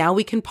says, now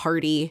we can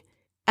party.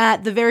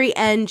 At the very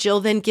end, Jill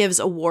then gives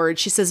awards.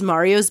 She says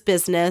Mario's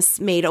business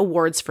made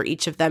awards for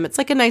each of them. It's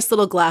like a nice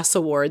little glass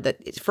award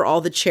that for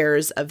all the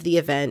chairs of the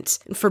event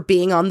and for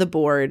being on the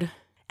board.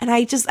 And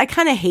I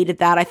kind of hated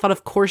that. I thought,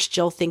 of course,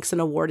 Jill thinks an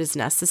award is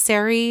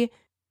necessary.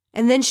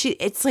 And then she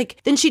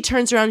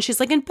turns around and she's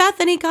like, and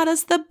Bethany got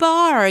us the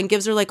bar and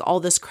gives her like all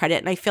this credit.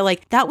 And I feel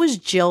like that was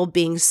Jill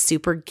being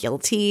super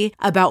guilty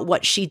about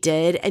what she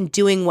did and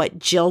doing what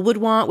Jill would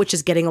want, which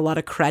is getting a lot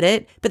of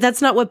credit. But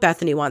that's not what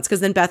Bethany wants, because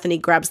then Bethany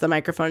grabs the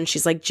microphone and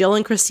she's like, Jill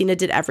and Christina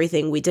did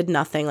everything. We did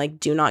nothing. Like,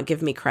 do not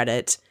give me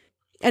credit.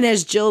 And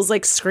as Jill's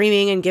like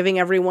screaming and giving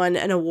everyone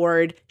an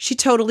award, she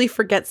totally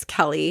forgets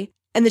Kelly.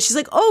 And then she's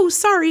like, oh,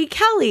 sorry,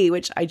 Kelly,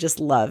 which I just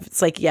love.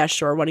 It's like, yeah,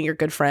 sure, one of your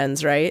good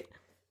friends, right?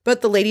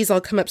 But the ladies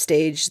all come up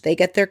stage, they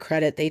get their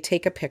credit, they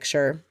take a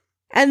picture.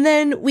 And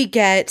then we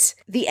get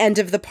the end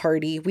of the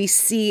party. We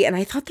see, and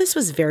I thought this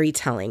was very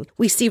telling,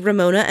 we see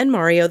Ramona and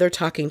Mario, they're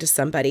talking to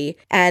somebody,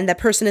 and that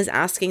person is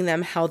asking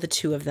them how the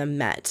two of them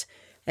met.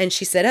 And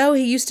she said, oh,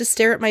 he used to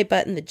stare at my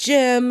butt in the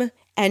gym.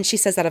 And she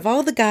says, out of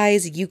all the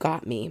guys, you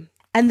got me.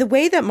 And the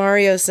way that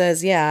Mario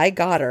says, yeah, I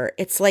got her,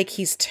 it's like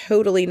he's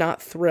totally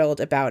not thrilled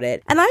about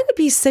it. And I would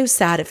be so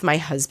sad if my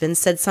husband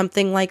said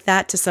something like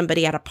that to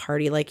somebody at a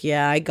party, like,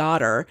 yeah, I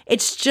got her.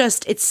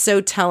 It's so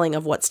telling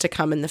of what's to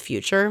come in the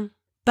future.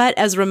 But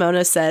as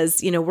Ramona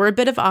says, we're a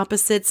bit of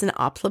opposites, and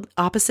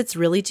opposites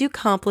really do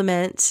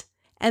complement.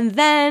 And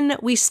then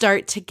we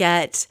start to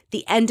get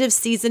the end of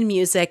season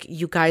music.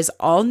 You guys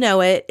all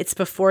know it. It's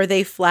before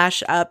they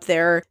flash up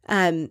their,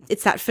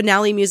 it's that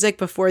finale music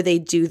before they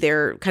do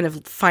their kind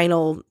of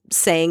final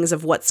sayings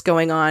of what's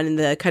going on and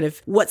the kind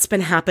of what's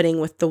been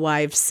happening with the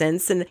wives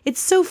since. And it's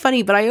so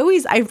funny, but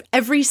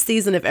every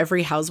season of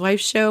every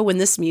Housewives show, when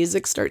this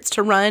music starts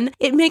to run,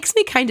 it makes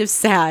me kind of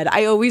sad.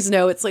 I always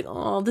know it's like,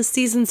 oh, the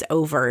season's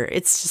over.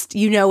 It's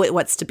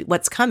just,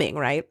 what's coming,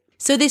 right?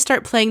 So they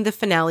start playing the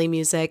finale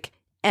music.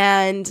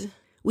 And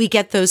we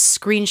get those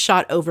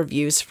screenshot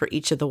overviews for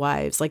each of the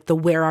wives, like the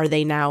where are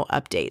they now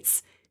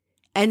updates.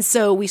 And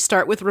so we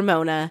start with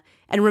Ramona,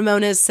 and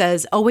Ramona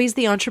says, always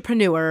the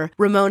entrepreneur.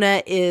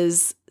 Ramona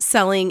is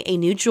selling a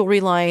new jewelry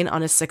line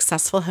on a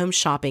successful home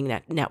shopping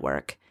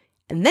network.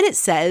 And then it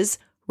says,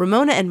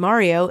 Ramona and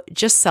Mario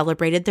just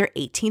celebrated their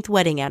 18th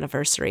wedding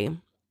anniversary,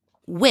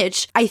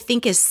 which I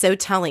think is so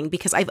telling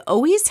because I've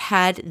always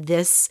had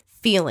this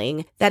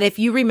feeling that if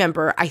you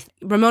remember,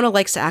 Ramona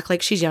likes to act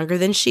like she's younger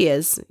than she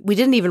is. We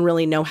didn't even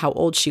really know how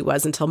old she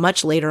was until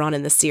much later on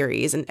in the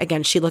series. And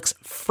again, she looks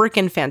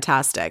freaking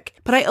fantastic.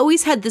 But I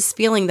always had this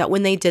feeling that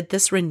when they did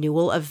this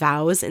renewal of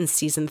vows in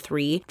season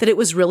 3, that it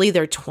was really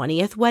their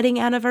 20th wedding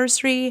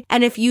anniversary.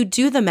 And if you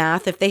do the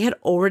math, if they had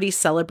already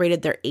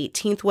celebrated their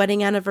 18th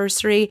wedding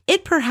anniversary,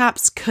 it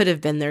perhaps could have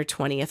been their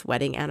 20th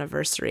wedding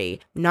anniversary.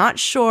 Not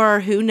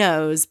sure, who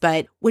knows?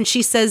 But when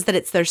she says that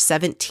it's their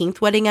 17th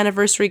wedding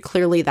anniversary,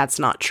 clearly that's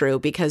not true,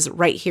 because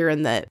right here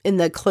in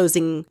the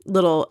closing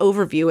little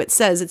overview, it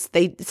says it's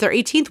their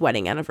 18th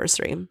wedding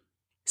anniversary.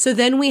 So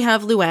then we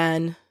have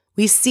Luann.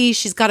 We see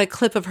she's got a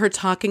clip of her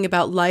talking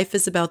about life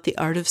is about the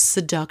art of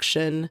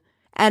seduction.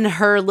 And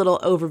her little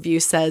overview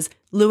says,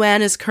 Luann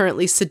is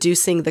currently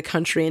seducing the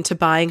country into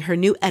buying her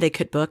new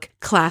etiquette book,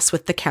 Class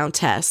with the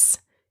Countess.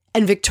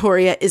 And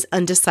Victoria is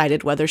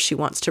undecided whether she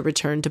wants to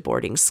return to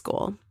boarding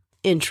school.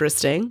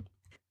 Interesting.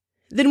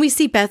 Then we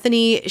see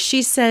Bethany.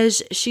 She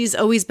says she's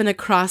always been a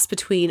cross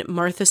between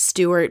Martha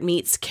Stewart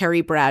meets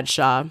Carrie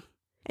Bradshaw.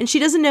 And she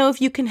doesn't know if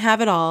you can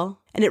have it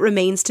all, and it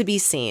remains to be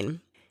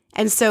seen.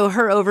 And so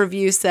her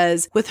overview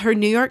says, with her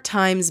New York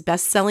Times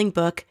best-selling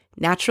book,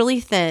 Naturally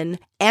Thin,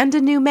 and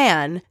a new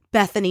man,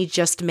 Bethany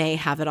just may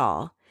have it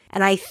all.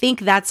 And I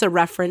think that's a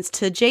reference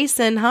to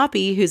Jason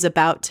Hoppy, who's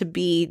about to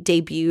be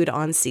debuted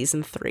on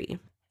season 3.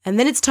 And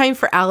then it's time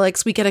for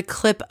Alex. We get a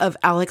clip of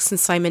Alex and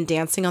Simon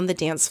dancing on the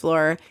dance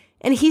floor.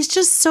 And he's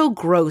just so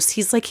gross.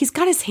 He's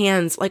got his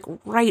hands like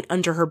right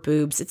under her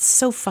boobs. It's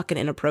so fucking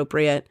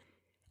inappropriate.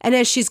 And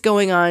as she's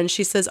going on,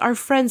 she says, our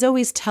friends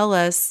always tell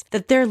us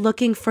that they're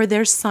looking for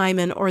their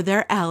Simon or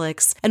their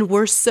Alex, and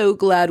we're so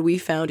glad we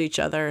found each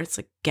other. It's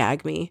like,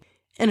 gag me.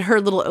 And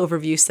her little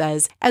overview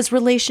says, as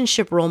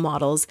relationship role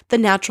models, the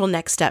natural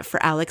next step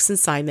for Alex and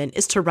Simon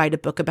is to write a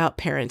book about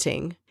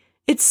parenting.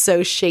 It's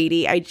so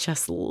shady. I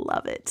just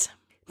love it.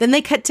 Then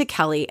they cut to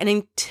Kelly, and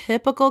in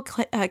typical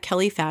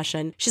Kelly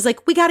fashion, she's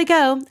like, we gotta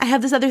go. I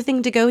have this other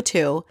thing to go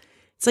to.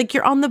 It's like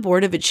you're on the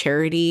board of a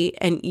charity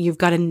and you've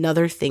got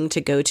another thing to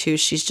go to.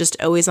 She's just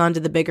always on to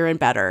the bigger and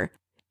better.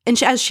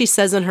 And as she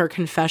says in her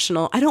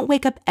confessional, I don't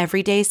wake up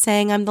every day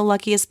saying I'm the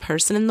luckiest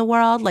person in the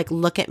world. Like,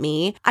 look at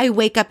me. I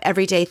wake up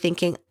every day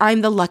thinking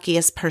I'm the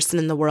luckiest person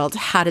in the world.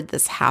 How did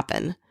this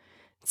happen?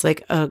 It's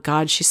like, oh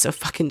God, she's so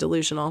fucking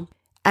delusional.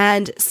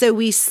 And so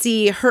we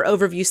see her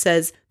overview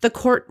says, the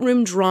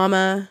courtroom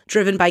drama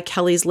driven by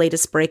Kelly's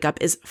latest breakup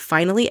is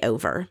finally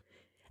over,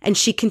 and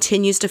she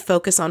continues to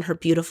focus on her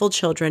beautiful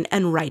children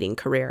and writing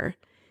career.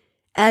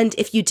 And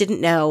if you didn't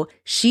know,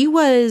 she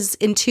was,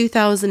 in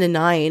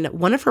 2009,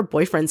 one of her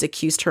boyfriends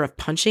accused her of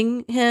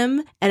punching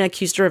him and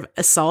accused her of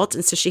assault.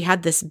 And so she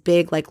had this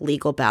big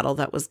legal battle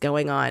that was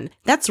going on.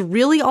 That's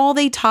really all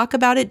they talk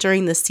about it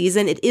during the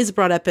season. It is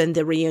brought up in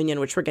the reunion,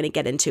 which we're going to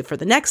get into for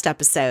the next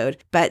episode,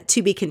 but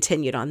to be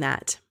continued on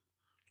that.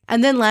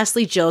 And then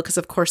lastly, Jill, because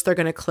of course they're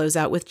going to close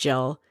out with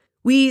Jill.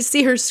 We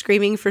see her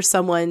screaming for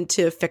someone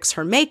to fix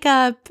her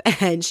makeup,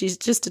 and she's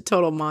just a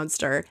total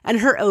monster.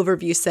 And her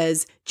overview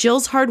says,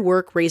 Jill's hard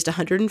work raised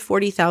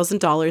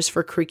 $140,000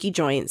 for Creaky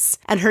Joints,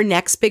 and her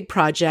next big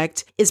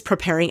project is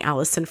preparing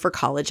Allison for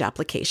college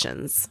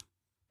applications.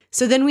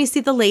 So then we see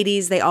the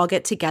ladies, they all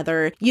get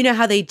together. You know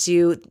how they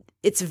do.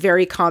 It's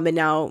very common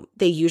now.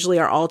 They usually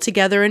are all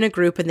together in a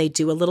group, and they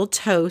do a little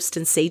toast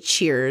and say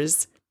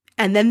cheers.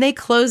 And then they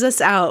close us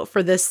out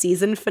for this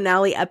season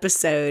finale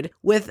episode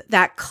with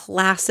that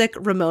classic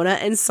Ramona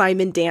and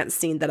Simon dance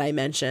scene that I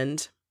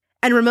mentioned.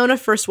 And Ramona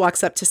first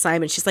walks up to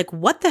Simon. She's like,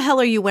 what the hell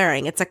are you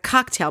wearing? It's a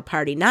cocktail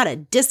party, not a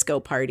disco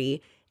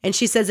party. And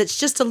she says, it's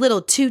just a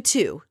little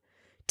tutu.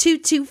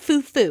 Tutu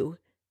foo-foo.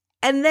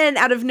 And then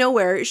out of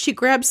nowhere, she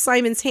grabs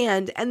Simon's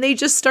hand and they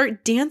just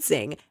start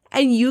dancing.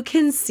 And you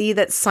can see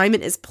that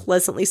Simon is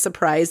pleasantly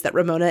surprised that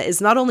Ramona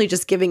is not only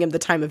just giving him the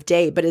time of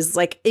day, but is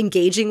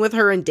engaging with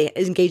her and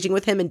engaging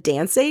with him and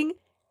dancing.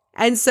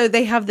 And so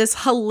they have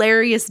this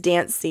hilarious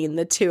dance scene,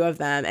 the two of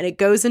them, and it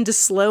goes into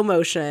slow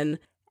motion.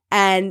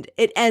 And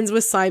it ends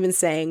with Simon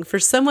saying, for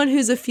someone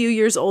who's a few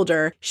years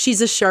older, she's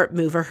a sharp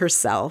mover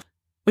herself,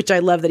 which I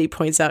love that he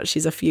points out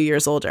she's a few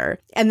years older.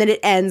 And then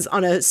it ends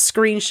on a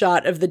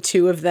screenshot of the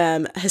two of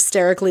them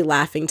hysterically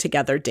laughing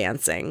together,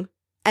 dancing.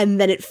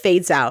 And then it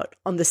fades out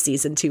on the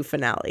season 2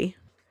 finale.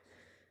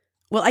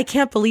 Well, I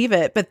can't believe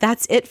it, but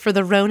that's it for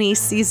the RHONY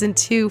season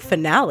 2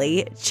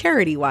 finale,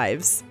 Charity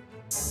Wives.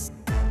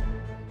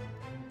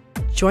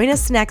 Join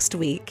us next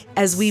week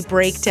as we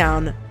break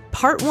down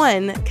part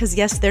 1, because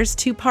yes, there's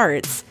 2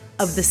 parts,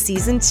 of the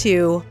season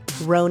 2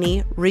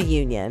 RHONY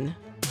reunion.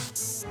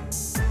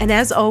 And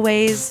as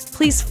always,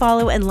 please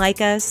follow and like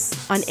us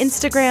on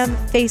Instagram,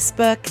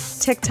 Facebook,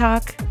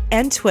 TikTok,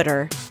 and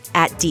Twitter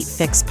at Deep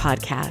Fix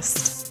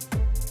Podcast.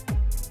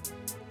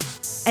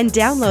 And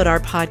download our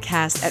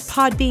podcast at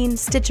Podbean,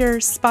 Stitcher,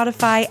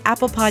 Spotify,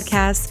 Apple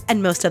Podcasts,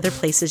 and most other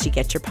places you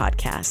get your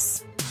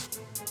podcasts.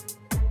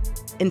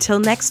 Until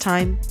next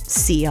time,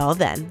 see y'all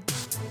then.